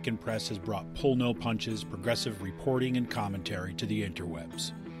 Raging Chicken Press has brought pull no punches, progressive reporting and commentary to the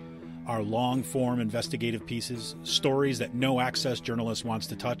interwebs. Our long-form investigative pieces, stories that no access journalist wants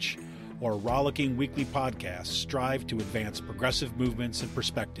to touch, or rollicking weekly podcasts strive to advance progressive movements and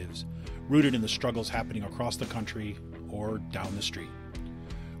perspectives rooted in the struggles happening across the country or down the street.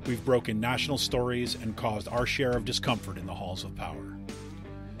 We've broken national stories and caused our share of discomfort in the halls of power.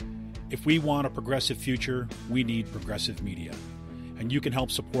 If we want a progressive future, we need progressive media. And you can help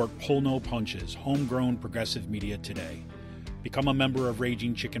support Pull No Punches, homegrown progressive media today. Become a member of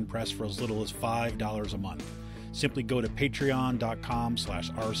Raging Chicken Press for as little as $5 a month. Simply go to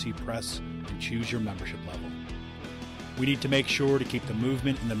patreon.com/rcpress and choose your membership level. We need to make sure to keep the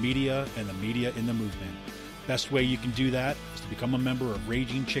movement in the media and the media in the movement. Best way you can do that is to become a member of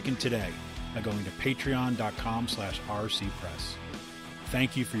Raging Chicken today by going to patreon.com/rcpress.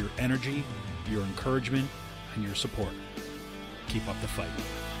 Thank you for your energy, your encouragement, and your support. Keep up the fight.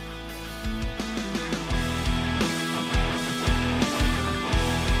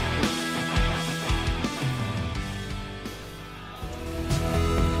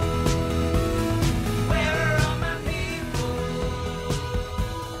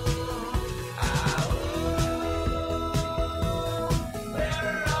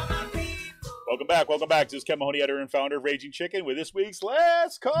 Welcome back. This is Kevin Mahoney, editor and founder of Raging Chicken, with this week's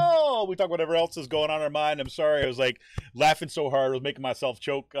last call. We talk whatever else is going on in our mind. I'm sorry, I was like laughing so hard, I was making myself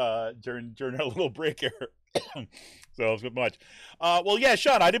choke during a little break here. So it was much. Well, yeah,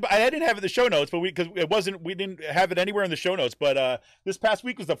 Sean, I didn't have it in the show notes, but we didn't have it anywhere in the show notes. But this past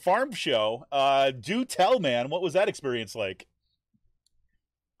week was the farm show. Do tell, man, what was that experience like?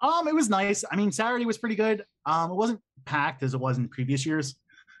 It was nice. I mean, Saturday was pretty good. It wasn't packed as it was in previous years.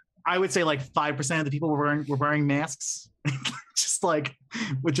 I would say like 5% of the people were wearing masks, just like,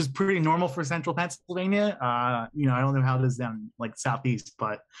 which is pretty normal for central Pennsylvania. I don't know how it is down like southeast,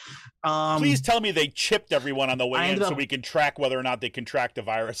 but please tell me they chipped everyone on the way in so we can track whether or not they contract the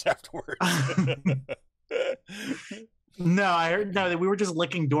virus afterwards. No, I heard we were just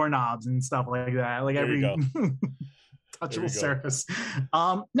licking doorknobs and stuff like that, like there every touchable surface.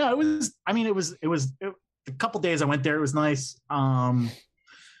 No, it was a couple days I went there. It was nice.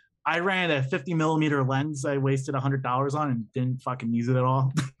 I ran a 50 millimeter lens I wasted $100 on and didn't fucking use it at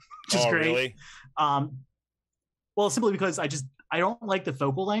all. Which is great. Really? Well, simply because I don't like the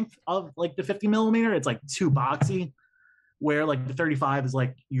focal length of like the 50 millimeter. It's like too boxy, where like the 35 is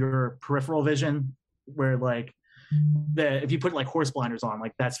like your peripheral vision, where like if you put like horse blinders on,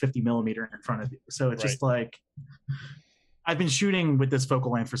 like that's 50 millimeter in front of you. So it's just like, I've been shooting with this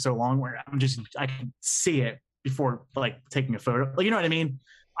focal length for so long where I can see it before like taking a photo. Like, you know what I mean?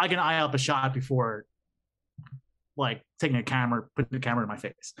 I can eye up a shot before like taking a camera, putting the camera in my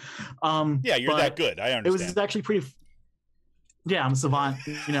face. Yeah, you're that good. I understand. It was actually pretty. Yeah, I'm a savant,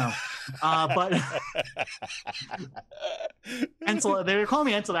 but Ansel, they were calling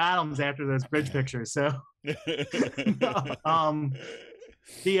me Ansel Adams after those bridge pictures. So, it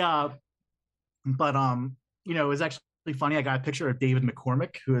was actually funny. I got a picture of David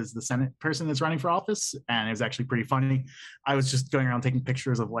McCormick, who is the Senate person that's running for office, and it was actually pretty funny. I was just going around taking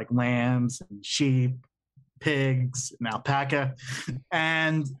pictures of like lambs and sheep, pigs, and alpaca,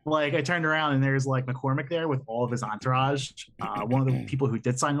 and like I turned around and there's like McCormick there with all of his entourage. One of the people who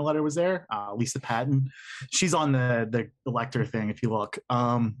did sign the letter was there, Lisa Patton. She's on the elector thing if you look.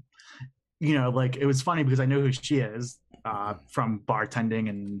 Like it was funny because I know who she is. From bartending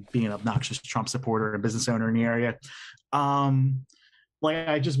and being an obnoxious Trump supporter and business owner in the area. Like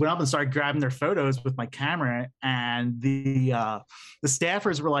I just went up and started grabbing their photos with my camera, and the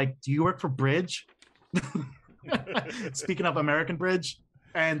staffers were like, "Do you work for Bridge?" Speaking of American Bridge,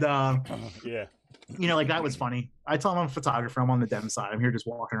 and yeah. Like that was funny. I tell them I'm a photographer. I'm on the Dem side. I'm here just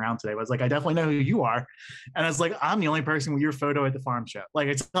walking around today. I was like, I definitely know who you are, and I was like, I'm the only person with your photo at the farm show. Like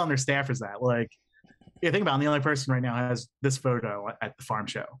I telling their staffers that, like. Yeah, think about it. I'm the only person right now has this photo at the farm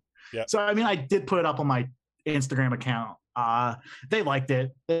show. Yeah. So I mean, I did put it up on my Instagram account. They liked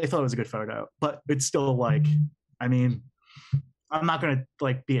it. They thought it was a good photo, but it's still like, I mean, I'm not gonna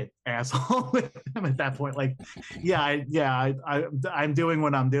like be an asshole with them at that point. Like, I'm doing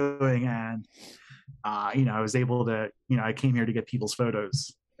what I'm doing, and I was able to, I came here to get people's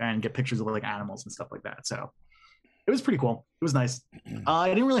photos and get pictures of like animals and stuff like that. So it was pretty cool. It was nice. I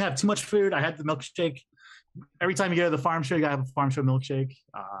didn't really have too much food. I had the milkshake. Every time you go to the farm show, you gotta have a farm show milkshake.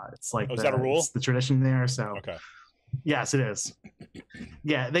 It's like is that a rule? It's the tradition there. So okay. Yes, it is.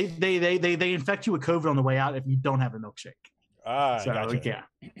 Yeah, they infect you with COVID on the way out if you don't have a milkshake. So gotcha. yeah.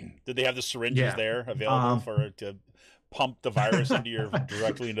 Did they have the syringes there available to pump the virus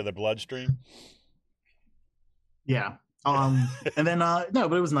directly into the bloodstream? Yeah. And then no,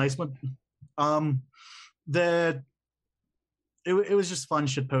 but it was nice when it was just fun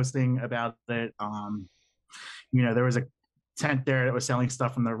shit posting about it. There was a tent there that was selling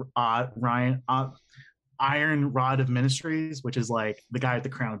stuff from the Iron Rod of Ministries, which is like the guy with the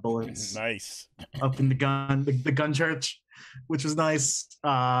crown of bullets. Nice. Up in the gun church, which was nice.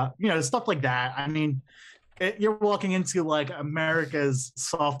 Stuff like that. I mean, you're walking into like America's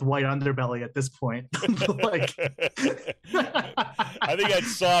soft white underbelly at this point. Like, I think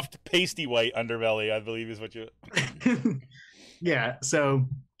that's soft pasty white underbelly, I believe is what you. Yeah. So,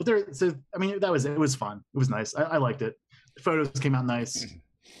 but I mean, it was fun. It was nice. I liked it. The photos came out nice.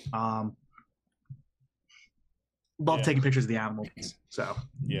 Love taking pictures of the animals. So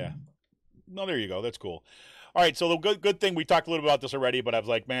yeah. No, there you go. That's cool. All right. So the good thing, we talked a little bit about this already, but I was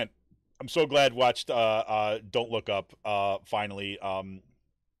like, man, I'm so glad watched Don't Look Up finally.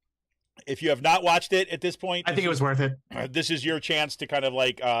 If you have not watched it at this point, I think it was worth it. This is your chance to kind of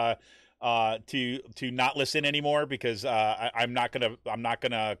like to not listen anymore, because I'm not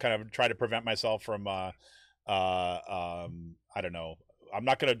gonna kind of try to prevent myself from I don't know. I'm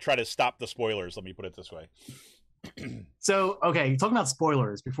not gonna try to stop the spoilers. Let me put it this way. So okay, talking about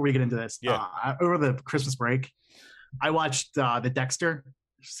spoilers before we get into this. Over the Christmas break, I watched the Dexter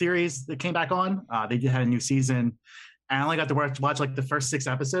series that came back on. They had a new season, and I only got to watch like the first 6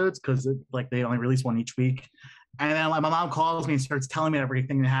 episodes because like they only release one each week. And then like my mom calls me and starts telling me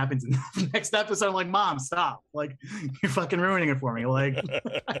everything that happens in the next episode. I'm like, Mom, stop! Like you're fucking ruining it for me. Like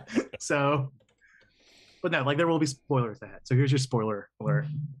so. But no, like there will be spoilers ahead. So here's your spoiler alert.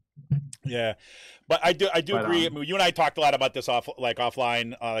 Yeah, but I do agree. I mean, you and I talked a lot about this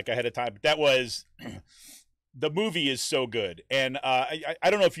offline, like ahead of time. But that was the movie is so good, and I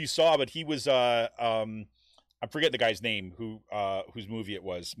don't know if you saw, but he was I forget the guy's name whose movie it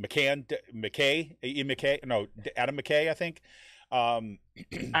was. Adam McKay, I think. Adam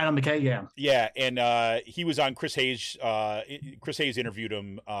McKay, yeah. Yeah, and he was on Chris Hayes. Chris Hayes interviewed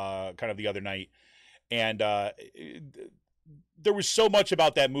him kind of the other night, and there was so much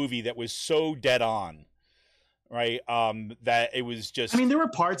about that movie that was so dead on, right? That it was just. I mean, there were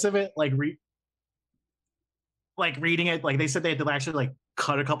parts of it like reading it, like they said they had to actually like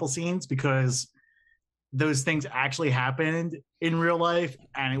cut a couple scenes because those things actually happened in real life,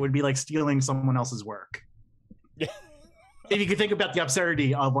 and it would be like stealing someone else's work. Yeah. If you could think about the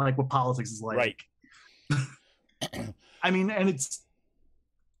absurdity of like what politics is like. Right. I mean, and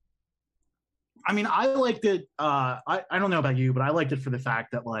I liked it. I don't know about you, but I liked it for the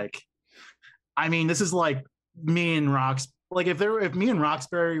fact that like, I mean, this is like me and like if me and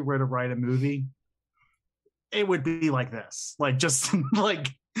Roxbury were to write a movie, it would be like this, like just like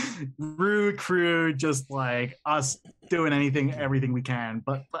rude, crude, just like us doing everything we can.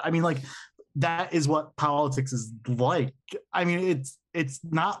 But I mean, like that is what politics is like. I mean, it's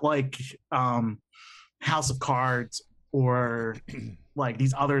not like House of Cards or like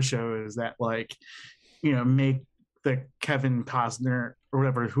these other shows that like, make the Kevin Costner or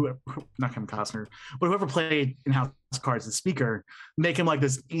whatever, not Kevin Costner, but whoever played in House of Cards, the speaker, make him like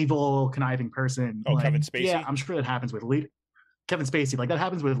this evil, conniving person. Oh, like, Kevin Spacey? Yeah, I'm sure that happens with Kevin Spacey. Like that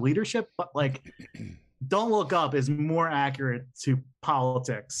happens with leadership, but like Don't Look Up is more accurate to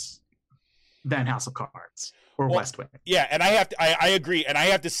politics than House of Cards or West Wing. Yeah, and I agree. And I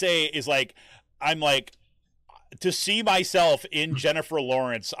have to say is like, I'm like, to see myself in Jennifer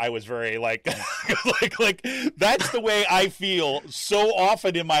Lawrence, I was very like, like that's the way I feel so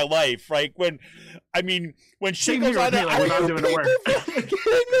often in my life. Like when she goes on there, are you people fucking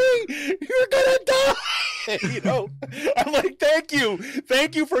kidding me? You're gonna die. You know, I'm like, thank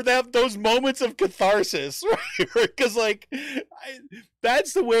you for those moments of catharsis, right? Because like,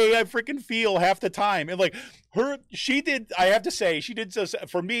 that's the way I freaking feel half the time. And like she did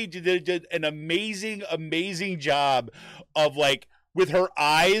for me, did an amazing job of like with her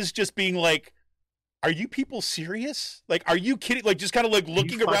eyes just being like, are you people serious? Like, are you kidding? Like, just kind of like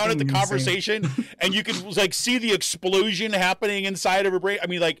looking around at the conversation, and you can like see the explosion happening inside of her brain. I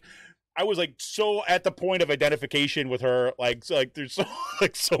mean, like, I was like so at the point of identification with her. Like there's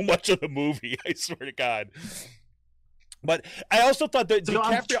so much of the movie. I swear to God. But I also thought that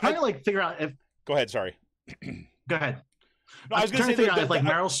I'm trying to like figure out if. Go ahead. Sorry. Go ahead. No, I was going to figure out if like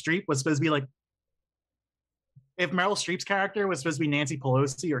Meryl Streep was supposed to be like. If Meryl Streep's character was supposed to be Nancy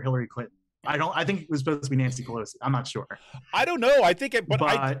Pelosi or Hillary Clinton. I think it was supposed to be Nancy Pelosi. I'm not sure. I don't know. I think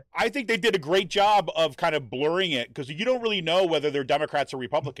I think they did a great job of kind of blurring it because you don't really know whether they're Democrats or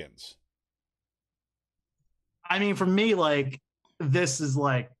Republicans. I mean, for me, like this is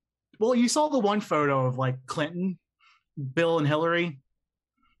like, well, you saw the one photo of like Clinton, Bill, and Hillary,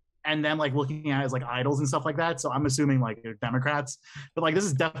 and them like looking at it as like idols and stuff like that. So I'm assuming like they're Democrats, but like this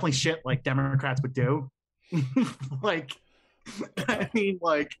is definitely shit like Democrats would do. Like, I mean,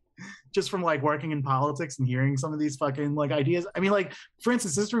 like. Just from like working in politics and hearing some of these fucking like ideas. I mean, like for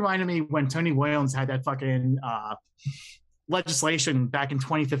instance, this reminded me when Tony Williams had that fucking legislation back in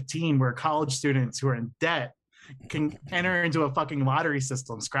 2015 where college students who are in debt can enter into a fucking lottery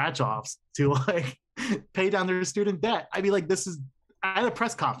system, scratch offs to like pay down their student debt. I mean, like this is at a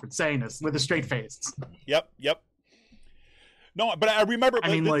press conference saying this with a straight face. Yep. No, but I remember. I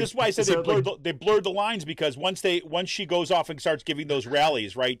mean, this is why I said they blurred the lines because once she goes off and starts giving those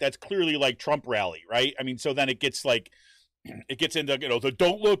rallies, right? That's clearly like Trump rally, right? I mean, so then it gets into the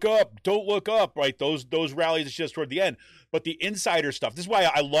don't look up, right? Those rallies is just toward the end, but the insider stuff. This is why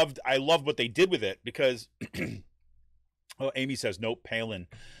I loved what they did with it because. Oh, Amy says nope, Palin.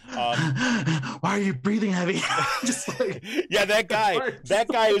 Why are you breathing heavy? Just like yeah, that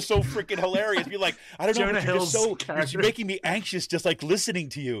guy is so freaking hilarious. Be like, I don't know, you're making me anxious just like listening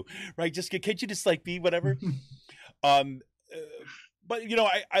to you, right? Just can't you just like be whatever? But you know,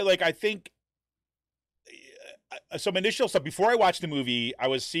 I think some initial stuff before I watched the movie. I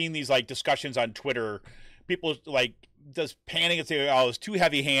was seeing these like discussions on Twitter, people like just panning and saying, "Oh, it's too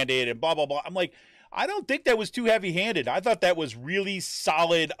heavy-handed," and blah blah blah. I'm like. I don't think that was too heavy-handed. I thought that was really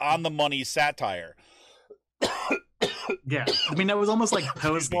solid, on-the-money satire. Yeah. I mean, that was almost like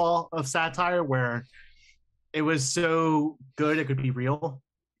Poe's Law of satire, where it was so good it could be real.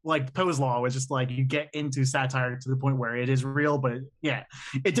 Like, Poe's Law was just like, you get into satire to the point where it is real, but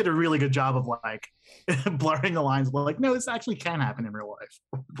it did a really good job of, like, blurring the lines. Like, no, this actually can happen in real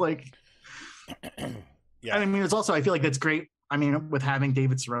life. Like, yeah. I mean, it's also, I feel like that's great. I mean, with having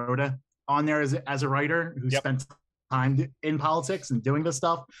David Sirota on there as a writer who spent time in politics and doing this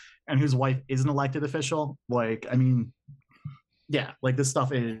stuff and whose wife is an elected official. Like, I mean, yeah, like this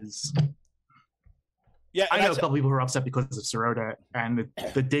stuff is. Yeah, I know a couple people who are upset because of Sirota and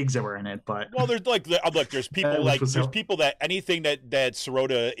the digs that were in it, but there's like look, there's people people that anything that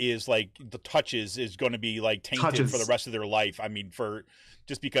Sirota is like the touches is going to be like tainted for the rest of their life. I mean,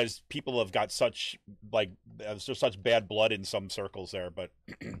 just because people have got such bad blood in some circles there, but.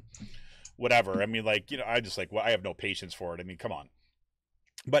 Whatever. I mean, like, you know, I just like, well, I have no patience for it. I mean, come on.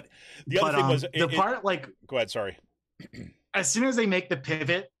 But the other thing was the part like, go ahead. Sorry. As soon as they make the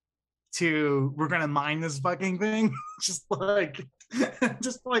pivot to, we're going to mine this fucking thing. just like,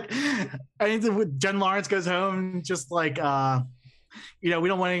 I need to, Jen Lawrence goes home, just like, you know, we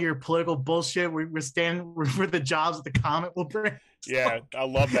don't want any of your political bullshit. We're for the jobs that the Comet will bring. Yeah, I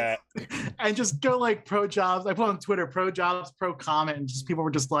love that. And just go like pro jobs. I put on Twitter, pro jobs, pro Comet, and just people were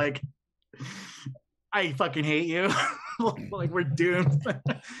just like, I fucking hate you. Like we're doomed.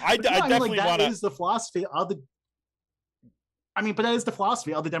 I definitely want to. That is the philosophy of the. I mean, but that is the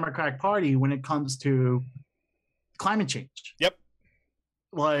philosophy of the Democratic Party when it comes to climate change. Yep.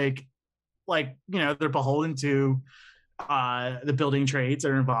 Like you know, they're beholden to the building trades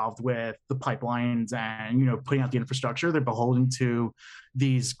that are involved with the pipelines and, you know, putting out the infrastructure. They're beholden to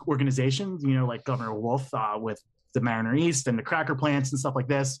these organizations, you know, like Governor Wolf with the Mariner East and the cracker plants and stuff like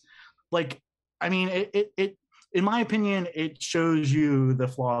this. Like, I mean, it in my opinion, it shows you the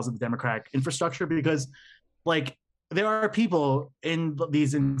flaws of the democratic infrastructure, because like there are people in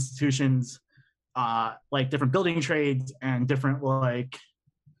these institutions, like different building trades and different like,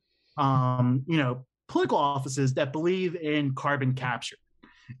 you know, political offices that believe in carbon capture,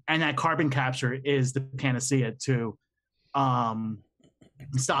 and that carbon capture is the panacea to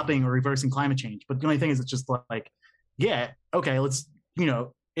stopping or reversing climate change. But the only thing is, it's just like, yeah, okay, let's, you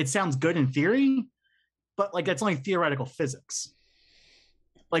know, it sounds good in theory, but like that's only theoretical physics.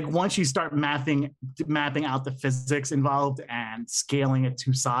 Like once you start mapping out the physics involved and scaling it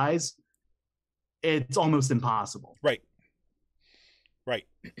to size, it's almost impossible. Right.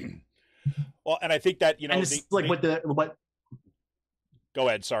 Well, and I think that, you know, and it's like what go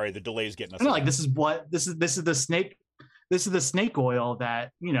ahead. Sorry, the delay's getting us. I know, like this is the snake oil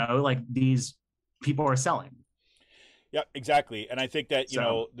that, you know, like these people are selling. Yeah, exactly. And I think that, you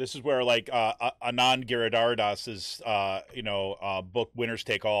know, this is where like Anand Giridharadas's, book Winners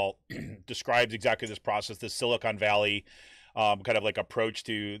Take All describes exactly this process, this Silicon Valley kind of like approach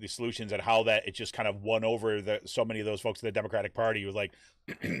to the solutions, and how that it just kind of won over so many of those folks in the Democratic Party who was like,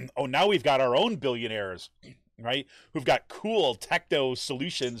 oh, now we've got our own billionaires, right? Who've got cool techno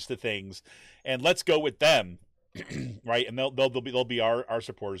solutions to things, and let's go with them. Right. And they'll be our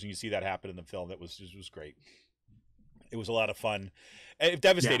supporters. And you see that happen in the film. That was great. It was a lot of fun, and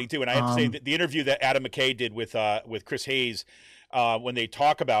devastating too. And I have to say that the interview that Adam McKay did with Chris Hayes, when they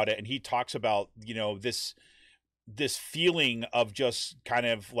talk about it, and he talks about, you know, this feeling of just kind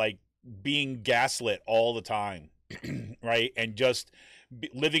of like being gaslit all the time, right? And just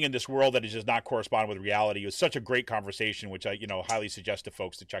living in this world that is just not corresponding with reality. It was such a great conversation, which I, you know, highly suggest to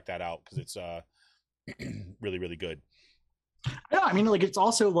folks to check that out, because it's really, really good. Yeah, I mean, like it's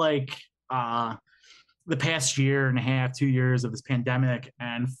also like the past year and a half, 2 years of this pandemic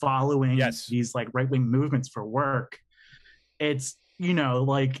and following these like right-wing movements for work. It's, you know,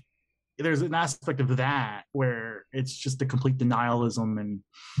 like there's an aspect of that where it's just a complete denialism and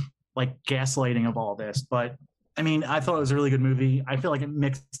like gaslighting of all this. But I mean, I thought it was a really good movie. I feel like it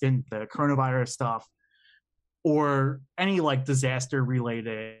mixed in the coronavirus stuff or any like disaster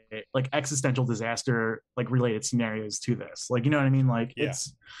related, like existential disaster, like related scenarios to this. Like, you know what I mean? Like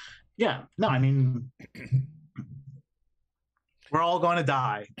no, I mean, we're all going to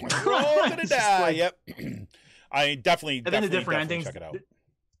die. We're all going to die. Like, yep. I definitely, and then the different endings, check it out.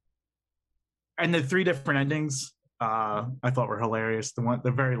 And the 3 different endings, I thought were hilarious.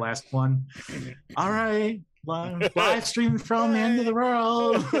 The very last one. All right. Live stream from the end of the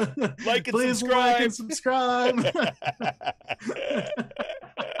world. Like and Please subscribe. like and subscribe.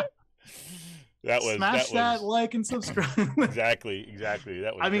 Smash that like and subscribe. Exactly. That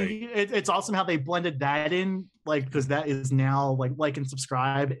was I mean, great. It's awesome how they blended that in, like, because that is now like and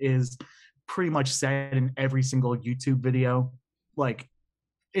subscribe is pretty much said in every single YouTube video, like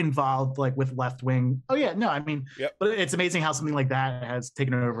involved like with left wing. Oh yeah, no, I mean, but it's amazing how something like that has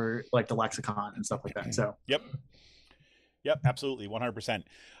taken over like the lexicon and stuff like that. So Yep, absolutely, 100%.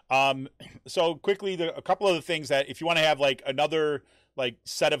 So quickly, a couple of the things that if you want to have like another like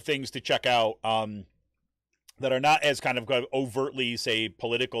set of things to check out that are not as kind of overtly say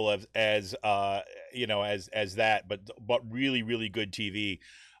political as that, but really, really good TV.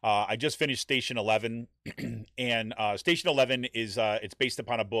 I just finished Station 11, and Station 11 is it's based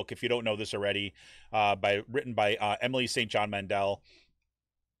upon a book, if you don't know this already, written by Emily St. John Mandel,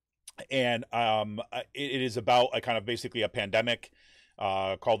 and it is about a kind of basically a pandemic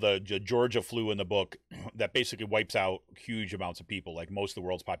called the Georgia flu in the book that basically wipes out huge amounts of people, like most of the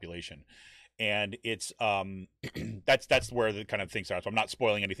world's population. And it's that's where the kind of things are. So I'm not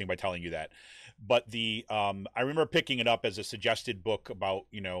spoiling anything by telling you that. But I remember picking it up as a suggested book about,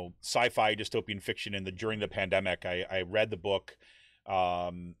 you know, sci-fi dystopian fiction during the pandemic. I read the book,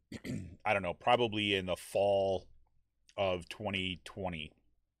 I don't know, probably in the fall of 2020.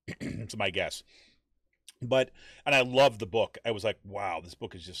 It's my guess. And I loved the book. I was like, wow, this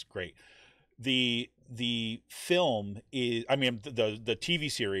book is just great. The film is, I mean, the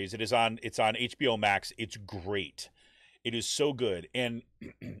TV series, it's on HBO Max. It's great. It is so good. And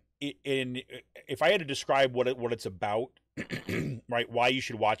if I had to describe what it's about, right, why you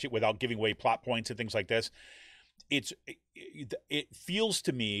should watch it without giving away plot points and things like this, it feels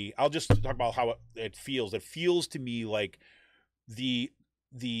to me, I'll just talk about how it feels. It feels to me like the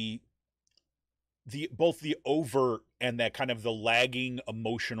both the overt and that kind of the lagging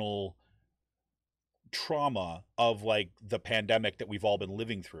emotional trauma of like the pandemic that we've all been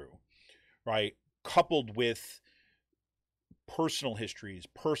living through, right? Coupled with personal histories,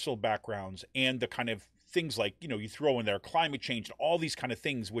 personal backgrounds, and the kind of things like, you know, you throw in there climate change and all these kind of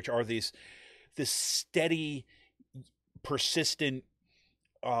things, which are this steady, persistent,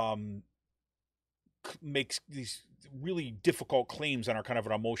 makes these really difficult claims on our kind of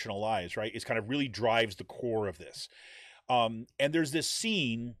an emotional lives, right? It's kind of really drives the core of this. And there's this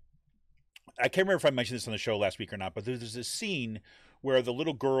scene, I can't remember if I mentioned this on the show last week or not, but there's this scene where the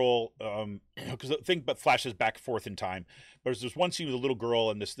little girl, because the thing but flashes back and forth in time, but there's this one scene with a little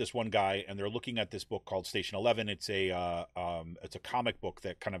girl and this one guy, and they're looking at this book called Station 11. It's a comic book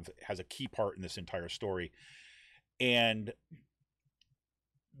that kind of has a key part in this entire story. And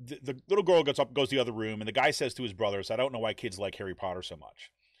the little girl gets up, goes to the other room, and the guy says to his brothers, "I don't know why kids like Harry Potter so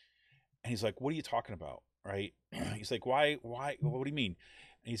much." And he's like, "What are you talking about?" Right? He's like, "Why? What do you mean?"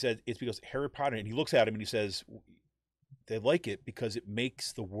 And he said, "It's because Harry Potter." And he looks at him and he says, "They like it because it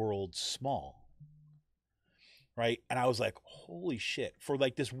makes the world small." Right? And I was like, holy shit. For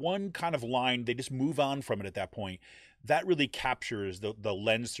like this one kind of line, they just move on from it at that point. That really captures the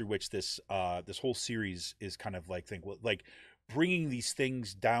lens through which this whole series is kind of like bringing these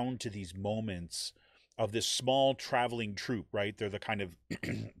things down to these moments of this small traveling troupe, right? They're the kind of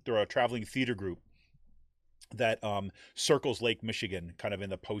they're a traveling theater group that circles Lake Michigan, kind of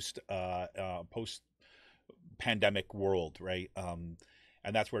in the post pandemic world, right?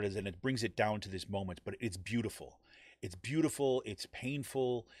 And that's where it is, and it brings it down to this moment. But it's beautiful. It's beautiful. It's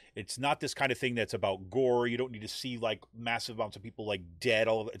painful. It's not this kind of thing that's about gore. You don't need to see like massive amounts of people like dead.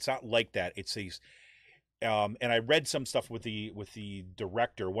 It's not like that. It's these. And I read some stuff with the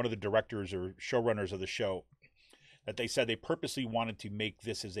director, one of the directors or showrunners of the show, that they said they purposely wanted to make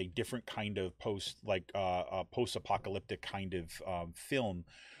this as a different kind of post-apocalyptic kind of film,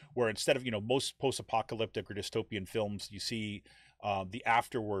 where instead of, you know, most post-apocalyptic or dystopian films, you see the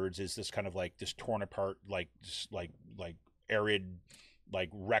afterwards is this kind of like this torn apart, like arid, like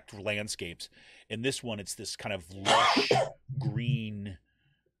wrecked landscapes. In this one, it's this kind of lush, green,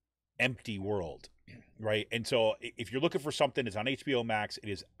 empty world. Right. And so if you're looking for something, it's on HBO Max. It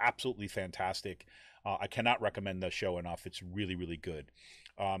is absolutely fantastic. I cannot recommend the show enough. It's really, really good.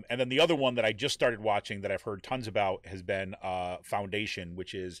 And then the other one that I just started watching that I've heard tons about has been Foundation,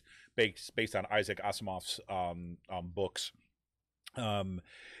 which is based on Isaac Asimov's books.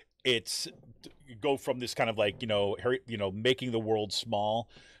 It's you go from this kind of like, making the world small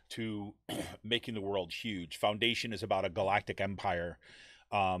to making the world huge. Foundation is about a galactic empire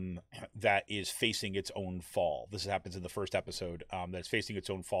that is facing its own fall. This happens in the first episode, that's facing its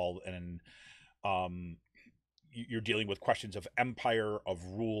own fall, and you're dealing with questions of empire, of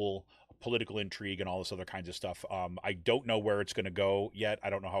rule, political intrigue, and all this other kinds of stuff. I don't know where it's going to go yet. I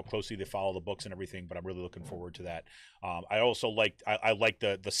don't know how closely they follow the books and everything, but I'm really looking forward to that. I also like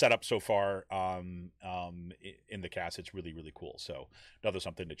the setup so far in the cast. It's really, really cool. So another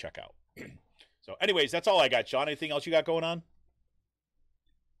something to check out. So anyways, that's all I got, Sean. Anything else you got going on?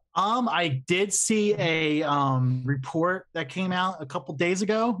 I did see a report that came out a couple days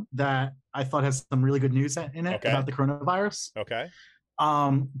ago that I thought has some really good news in it about the coronavirus. Okay.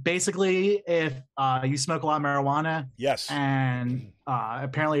 Basically, if you smoke a lot of marijuana, yes, and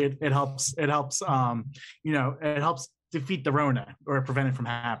apparently it helps it helps defeat the Rona or prevent it from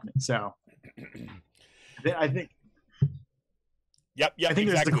happening. So I think. Yep. I think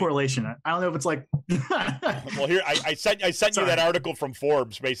there's the correlation. I don't know if it's like. Well, here I sent you that article from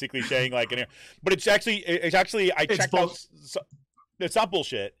Forbes, basically saying like, but it's actually I checked out. It's not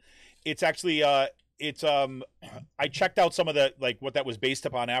bullshit. It's actually I checked out some of the like what that was based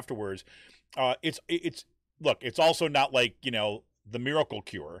upon afterwards. It's also not like the miracle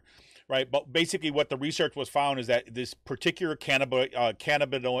cure, right? But basically, what the research was found is that this particular cannabinoid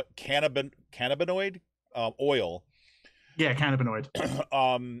oil. Yeah,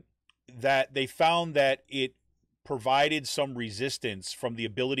 cannabinoid. That they found that it provided some resistance from the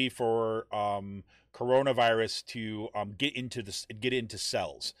ability for coronavirus to get into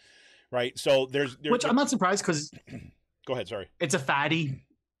cells, right? So there's which I'm not surprised because. Go ahead. Sorry. It's a fatty.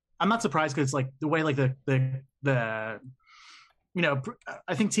 I'm not surprised because it's like the way like the I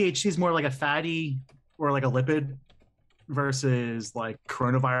think THC is more like a fatty or like a lipid versus like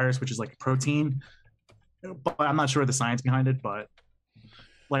coronavirus, which is like protein. But I'm not sure the science behind it, but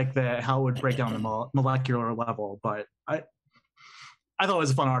like how it would break down the molecular level. But I thought it was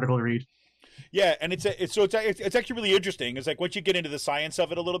a fun article to read. Yeah, and it's actually really interesting. It's like once you get into the science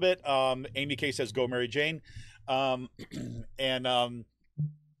of it a little bit, Amy K says, "Go Mary Jane," and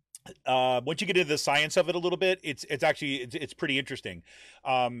once you get into the science of it a little bit, it's pretty interesting.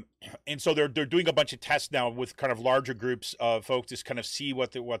 And so they're doing a bunch of tests now with kind of larger groups of folks to kind of see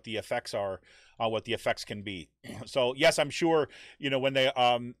what the effects are, what the effects can be. So yes, I'm sure, when they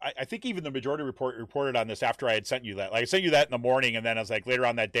I think even the majority report reported on this after I had sent you that. Like I sent you that in the morning, and then I was like later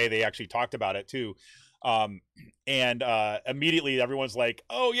on that day they actually talked about it too. And immediately everyone's like,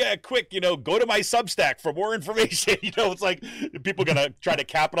 oh yeah, quick, go to my Substack for more information. It's like people gonna try to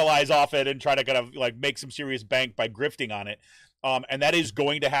capitalize off it and try to kind of like make some serious bank by grifting on it. And that is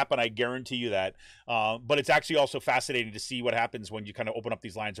going to happen. I guarantee you that. But it's actually also fascinating to see what happens when you kind of open up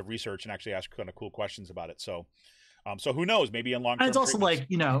these lines of research and actually ask kind of cool questions about it. So who knows, maybe in long term. And it's also like,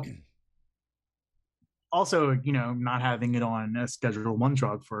 not having it on a Schedule 1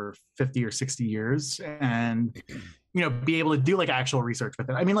 drug for 50 or 60 years and, be able to do like actual research with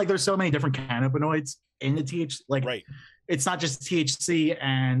it. I mean, like there's so many different cannabinoids in the THC, like right. It's not just THC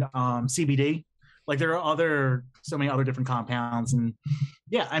and CBD. Like there are so many other different compounds. And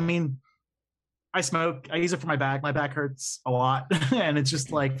yeah, I mean, I smoke, I use it for my back. My back hurts a lot. And it's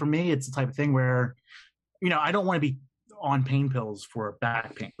just like, for me, it's the type of thing where, I don't want to be on pain pills for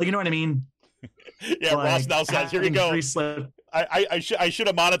back pain. Like, you know what I mean? Yeah, like, Ross now says, here we go. I should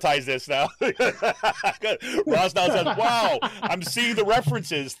have monetized this now. Ross now says, wow, I'm seeing the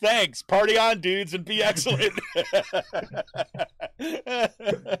references. Thanks. Party on, dudes, and be excellent.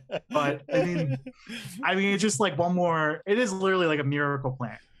 But I mean, it's just like one more. It is literally like a miracle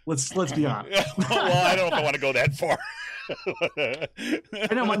plant. Let's be honest. Well, I don't know if I want to go that far.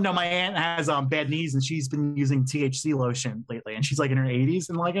 I know. No, my aunt has bad knees, and she's been using THC lotion lately, and she's like in her 80s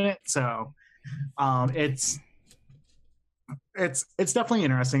and liking it. So, it's definitely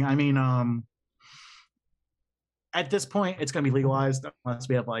interesting. I mean, at this point, it's going to be legalized unless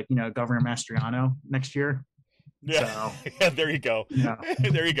we have like Governor Mastriano next year. Yeah, so, yeah, there you go. Yeah.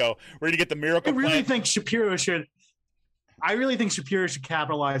 There you go. We're going to get the miracle. I really think Shapiro should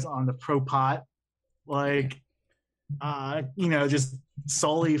capitalize on the pro pot, like, just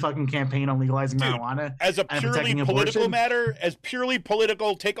solely fucking campaign on legalizing marijuana as a purely political matter, as purely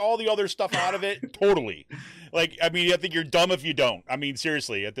political. Take all the other stuff out of it. Totally. Like, I mean, I think you're dumb if you don't. I mean,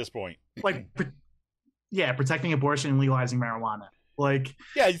 seriously, at this point. Like, yeah, protecting abortion and legalizing marijuana. Like,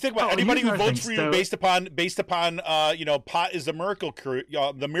 yeah, you think about anybody who votes for you based upon pot is the miracle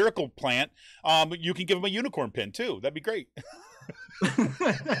plant. You can give them a unicorn pin too. That'd be great.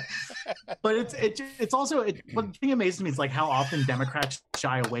 But it's also one thing amazes me is like how often Democrats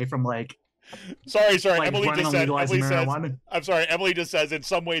shy away from like. Sorry. Like Emily just said. I'm sorry. Emily just says in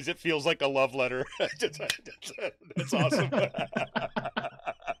some ways it feels like a love letter. That's awesome.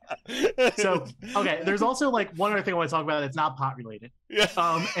 So okay, there's also like one other thing I want to talk about that's not pot related.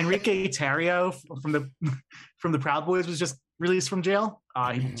 Yeah. Enrique Tarrio from the Proud Boys was just released from jail.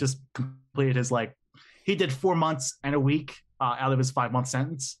 He just completed his he did 4 months and a week out of his 5-month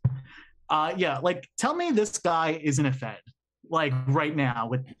sentence. Yeah, like tell me this guy isn't a Fed. Like right now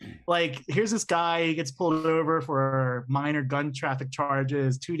with here's this guy, he gets pulled over for minor gun traffic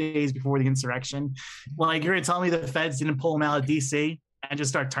charges 2 days before the insurrection. Like you're gonna tell me the Feds didn't pull him out of DC and just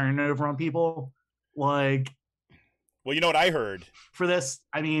start turning it over on people? Like, well, you know what I heard for this?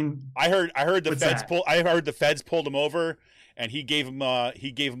 I mean, I heard the Feds pulled him over and he gave him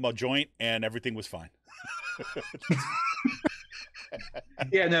a joint and everything was fine.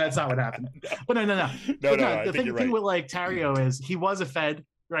 Yeah, no, that's not what happened. But no. The thing with Tarrio is he was a Fed,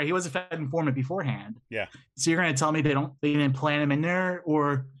 right? He was a Fed informant beforehand. Yeah. So you're gonna tell me they didn't plan him in there,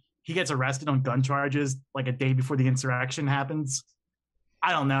 or he gets arrested on gun charges like a day before the insurrection happens?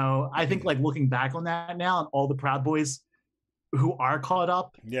 I don't know. I think looking back on that now, and all the Proud Boys who are caught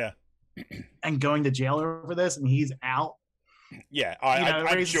up, yeah, and going to jail over this, and he's out. Yeah,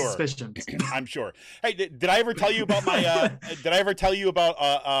 I'm sure. Suspicions. I'm sure. Hey, did I ever tell you about my? Did I ever tell you about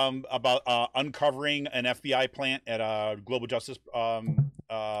uncovering an FBI plant at a global justice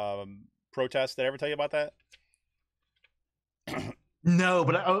protest? Did I ever tell you about that? No,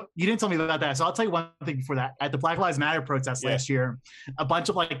 but you didn't tell me about that. So I'll tell you one thing before that. At the Black Lives Matter protest last year, a bunch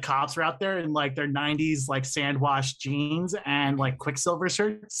of cops were out there in their 90s sand washed jeans and Quicksilver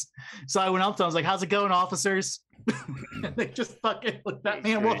shirts. So I went up to them, I was like, "How's it going, officers?" And they just fucking looked at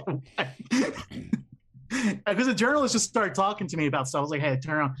me and walked away. Because the journalist just started talking to me about stuff. I was like, "Hey,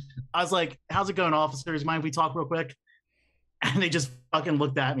 turn around." I was like, "How's it going, officers? Mind if we talk real quick?" And they just fucking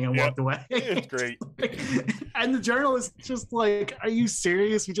looked at me and walked away. It's great. And the journalist just "Are you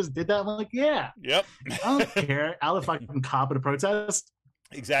serious? You just did that?" I'm like, "Yeah." Yep. I don't care. I'll fucking cop at a protest.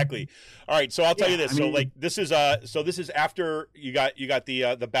 Exactly. All right, so I'll tell you this. So like this is after you got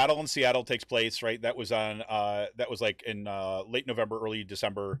the battle in Seattle takes place, right? That was like in late November, early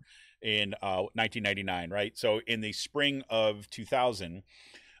December in 1999, right? So in the spring of 2000,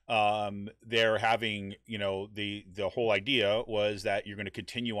 they're having, the whole idea was that you're going to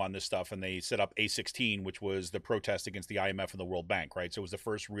continue on this stuff, and they set up A16, which was the protest against the IMF and the World Bank, right? So it was the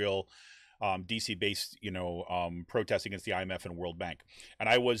first real DC-based, protest against the IMF and World Bank. And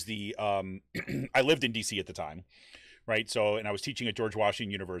I was I lived in DC at the time, right? So, and I was teaching at George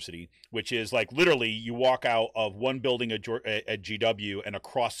Washington University, which is like literally you walk out of one building at GW and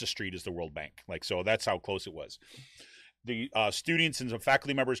across the street is the World Bank. Like, so that's how close it was. The students and some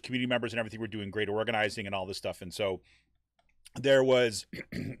faculty members, community members and everything were doing great organizing and all this stuff. And so there was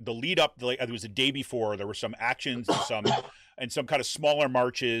the lead up, it was the day before, there were some actions and some kind of smaller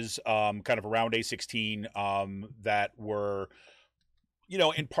marches kind of around A16 that were,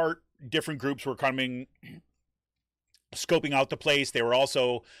 in part different groups were coming, scoping out the place. They were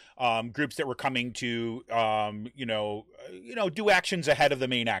also groups that were coming to, do actions ahead of the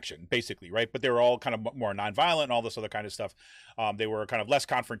main action, basically, right? But they were all kind of more nonviolent and all this other kind of stuff. They were kind of less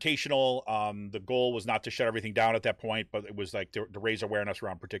confrontational. The goal was not to shut everything down at that point, but it was like to raise awareness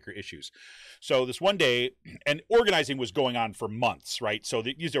around particular issues. So this one day, and organizing was going on for months, right? So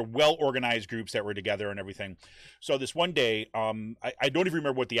these are well-organized groups that were together and everything. So this one day, I don't even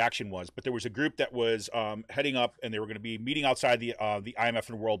remember what the action was, but there was a group that was heading up, and they were going to be meeting outside the IMF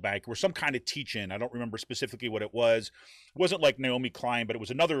and World Bank, or some kind of teach-in. I don't remember specifically what it was. It wasn't like Naomi Klein, but it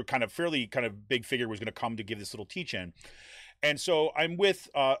was another kind of fairly kind of big figure was going to come to give this little teach-in. And so I'm with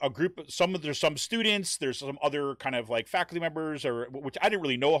a group, there's some students, there's some other kind of like faculty members, which I didn't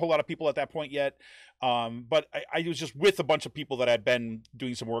really know a whole lot of people at that point yet. But I was just with a bunch of people that I'd been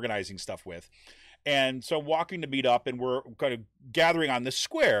doing some organizing stuff with. And so walking to meet up, and we're kind of gathering on this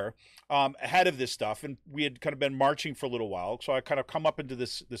square ahead of this stuff. And we had kind of been marching for a little while. So I kind of come up into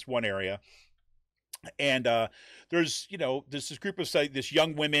this one area. And there's this group of this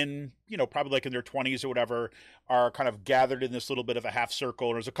young women, probably like in their 20s or whatever, are kind of gathered in this little bit of a half circle.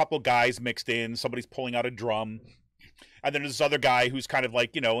 And there's a couple of guys mixed in. Somebody's pulling out a drum. And then there's this other guy who's kind of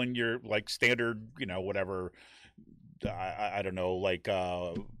like, in your like standard, whatever, I don't know,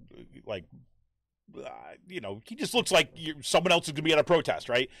 he just looks like someone else is gonna be at a protest,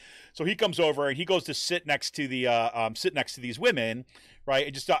 right? So he comes over and he goes to sit next to these women, right,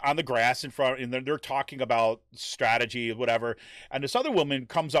 and just on the grass in front, and they're talking about strategy or whatever. And this other woman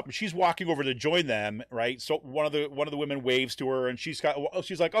comes up and she's walking over to join them, right? So one of the women waves to her, and she's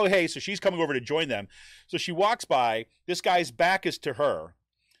like, oh hey, so she's coming over to join them. So she walks by. This guy's back is to her,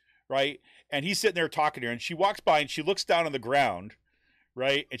 right, and he's sitting there talking to her, and she walks by and she looks down on the ground.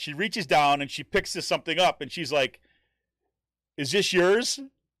 Right. And she reaches down and she picks something up and she's like, is this yours?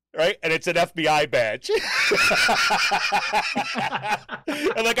 Right. And it's an FBI badge.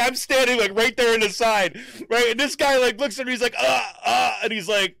 And like, I'm standing like right there in the side. Right. And this guy like looks at me, he's like, and he's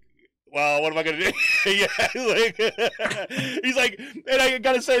like, well, what am I going to do? He's like, and I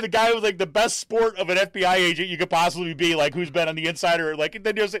got to say, the guy was like the best sport of an FBI agent you could possibly be, like, who's been on the inside, or like,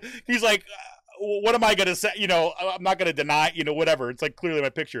 then he's like, what am I going to say? I'm not going to deny, whatever. It's like clearly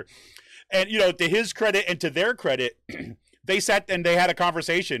my picture. And, to his credit and to their credit, they sat and they had a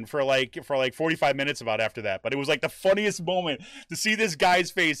conversation for like 45 minutes about after that. But it was like the funniest moment to see this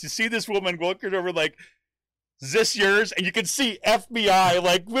guy's face, to see this woman looking over like, is this yours? And you can see FBI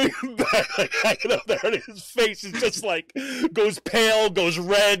like there his face is just like goes pale, goes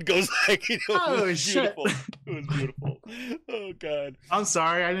red, goes like, it was shit. Beautiful. It was beautiful. Oh god. I'm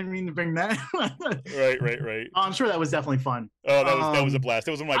sorry, I didn't mean to bring that. Right. I'm sure that was definitely fun. Oh, that was a blast.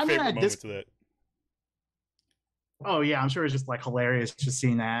 That was one of my favorite moments of that. Oh yeah, I'm sure it's just like hilarious just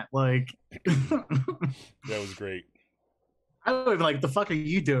seeing that. Like that was great. I would be like, the fuck are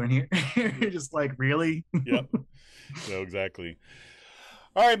you doing here? You're just like, really? Yep. No, exactly.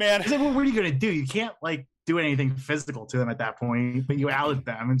 All right, man. Like, well, what are you gonna do? You can't like do anything physical to them at that point, but you outed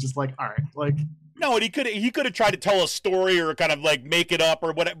them and just like, all right, like. No, and he could have tried to tell a story or kind of like make it up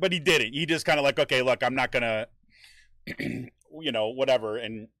or whatever, but he didn't. He just kind of like, okay, look, I'm not gonna, whatever,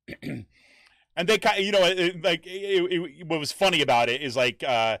 and they kind of, what was funny about it is like.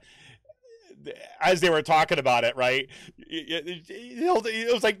 As they were talking about it, right?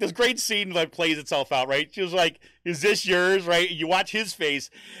 It was like this great scene that plays itself out, right? She was like, "Is this yours?" Right? You watch his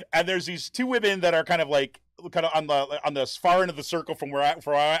face, and there's these two women that are kind of on the far end of the circle from where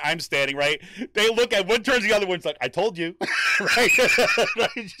I'm standing, right? They look at one, turns the other one's like, "I told you," right?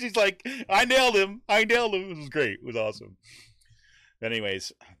 She's like, "I nailed him. It was great. It was awesome."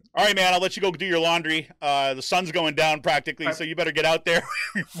 Anyways, all right, man. I'll let you go do your laundry. The sun's going down practically, so you better get out there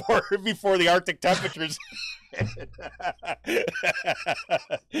before the Arctic temperatures.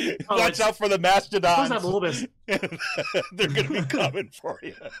 Watch out for the mastodons. A little bit. They're going to be coming for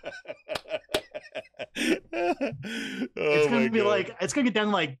you. It's going to be like, it's going to get down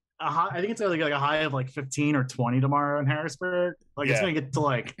to like a high, I think it's going to be like a high of like 15 or 20 tomorrow in Harrisburg. Like it's going to get to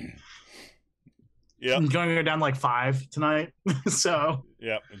like, I'm going to go down like 5 tonight. So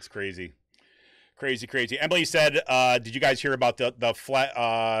yeah, it's crazy. Crazy. Emily said, did you guys hear about the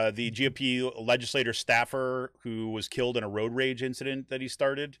GOP legislator staffer who was killed in a road rage incident that he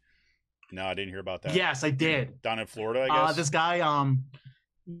started? No, I didn't hear about that. Yes, I did. Down in Florida, I guess. This guy,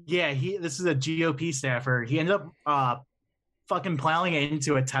 this is a GOP staffer. He ended up fucking plowing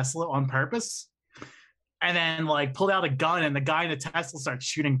into a Tesla on purpose, and then like pulled out a gun, and the guy in the Tesla started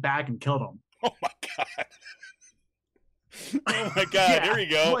shooting back and killed him. Oh my god. Oh my god, here we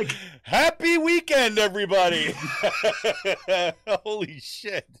go. Like, happy weekend, everybody. Holy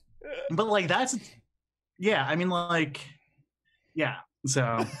shit. But like that's I mean like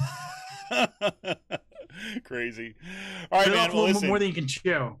so crazy. All right, man. Well, listen. More than you can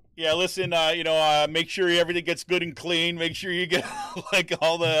chew. Yeah, listen, make sure everything gets good and clean. Make sure you get like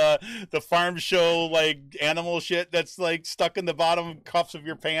all the farm show like animal shit that's like stuck in the bottom cuffs of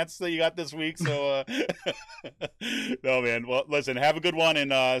your pants that you got this week. So no, man. Well, listen, have a good one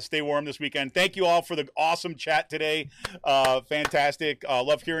and stay warm this weekend. Thank you all for the awesome chat today. Fantastic.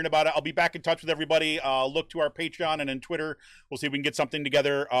 Love hearing about it. I'll be back in touch with everybody. Look to our Patreon and on Twitter. We'll see if we can get something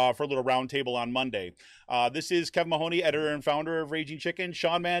together for a little roundtable on Monday. This is Kevin Mahoney, editor and founder of Raging Chicken.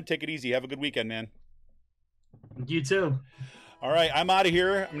 Sean, man, take it easy. Have a good weekend, man. You too. All right, I'm out of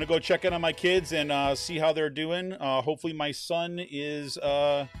here. I'm going to go check in on my kids and see how they're doing. Hopefully my son is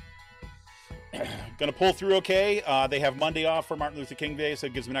going to pull through okay. They have Monday off for Martin Luther King Day, so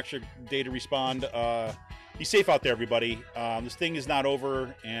it gives them an extra day to respond. Be safe out there, everybody. This thing is not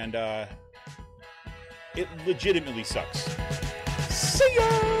over, and it legitimately sucks. See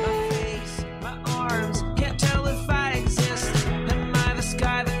ya!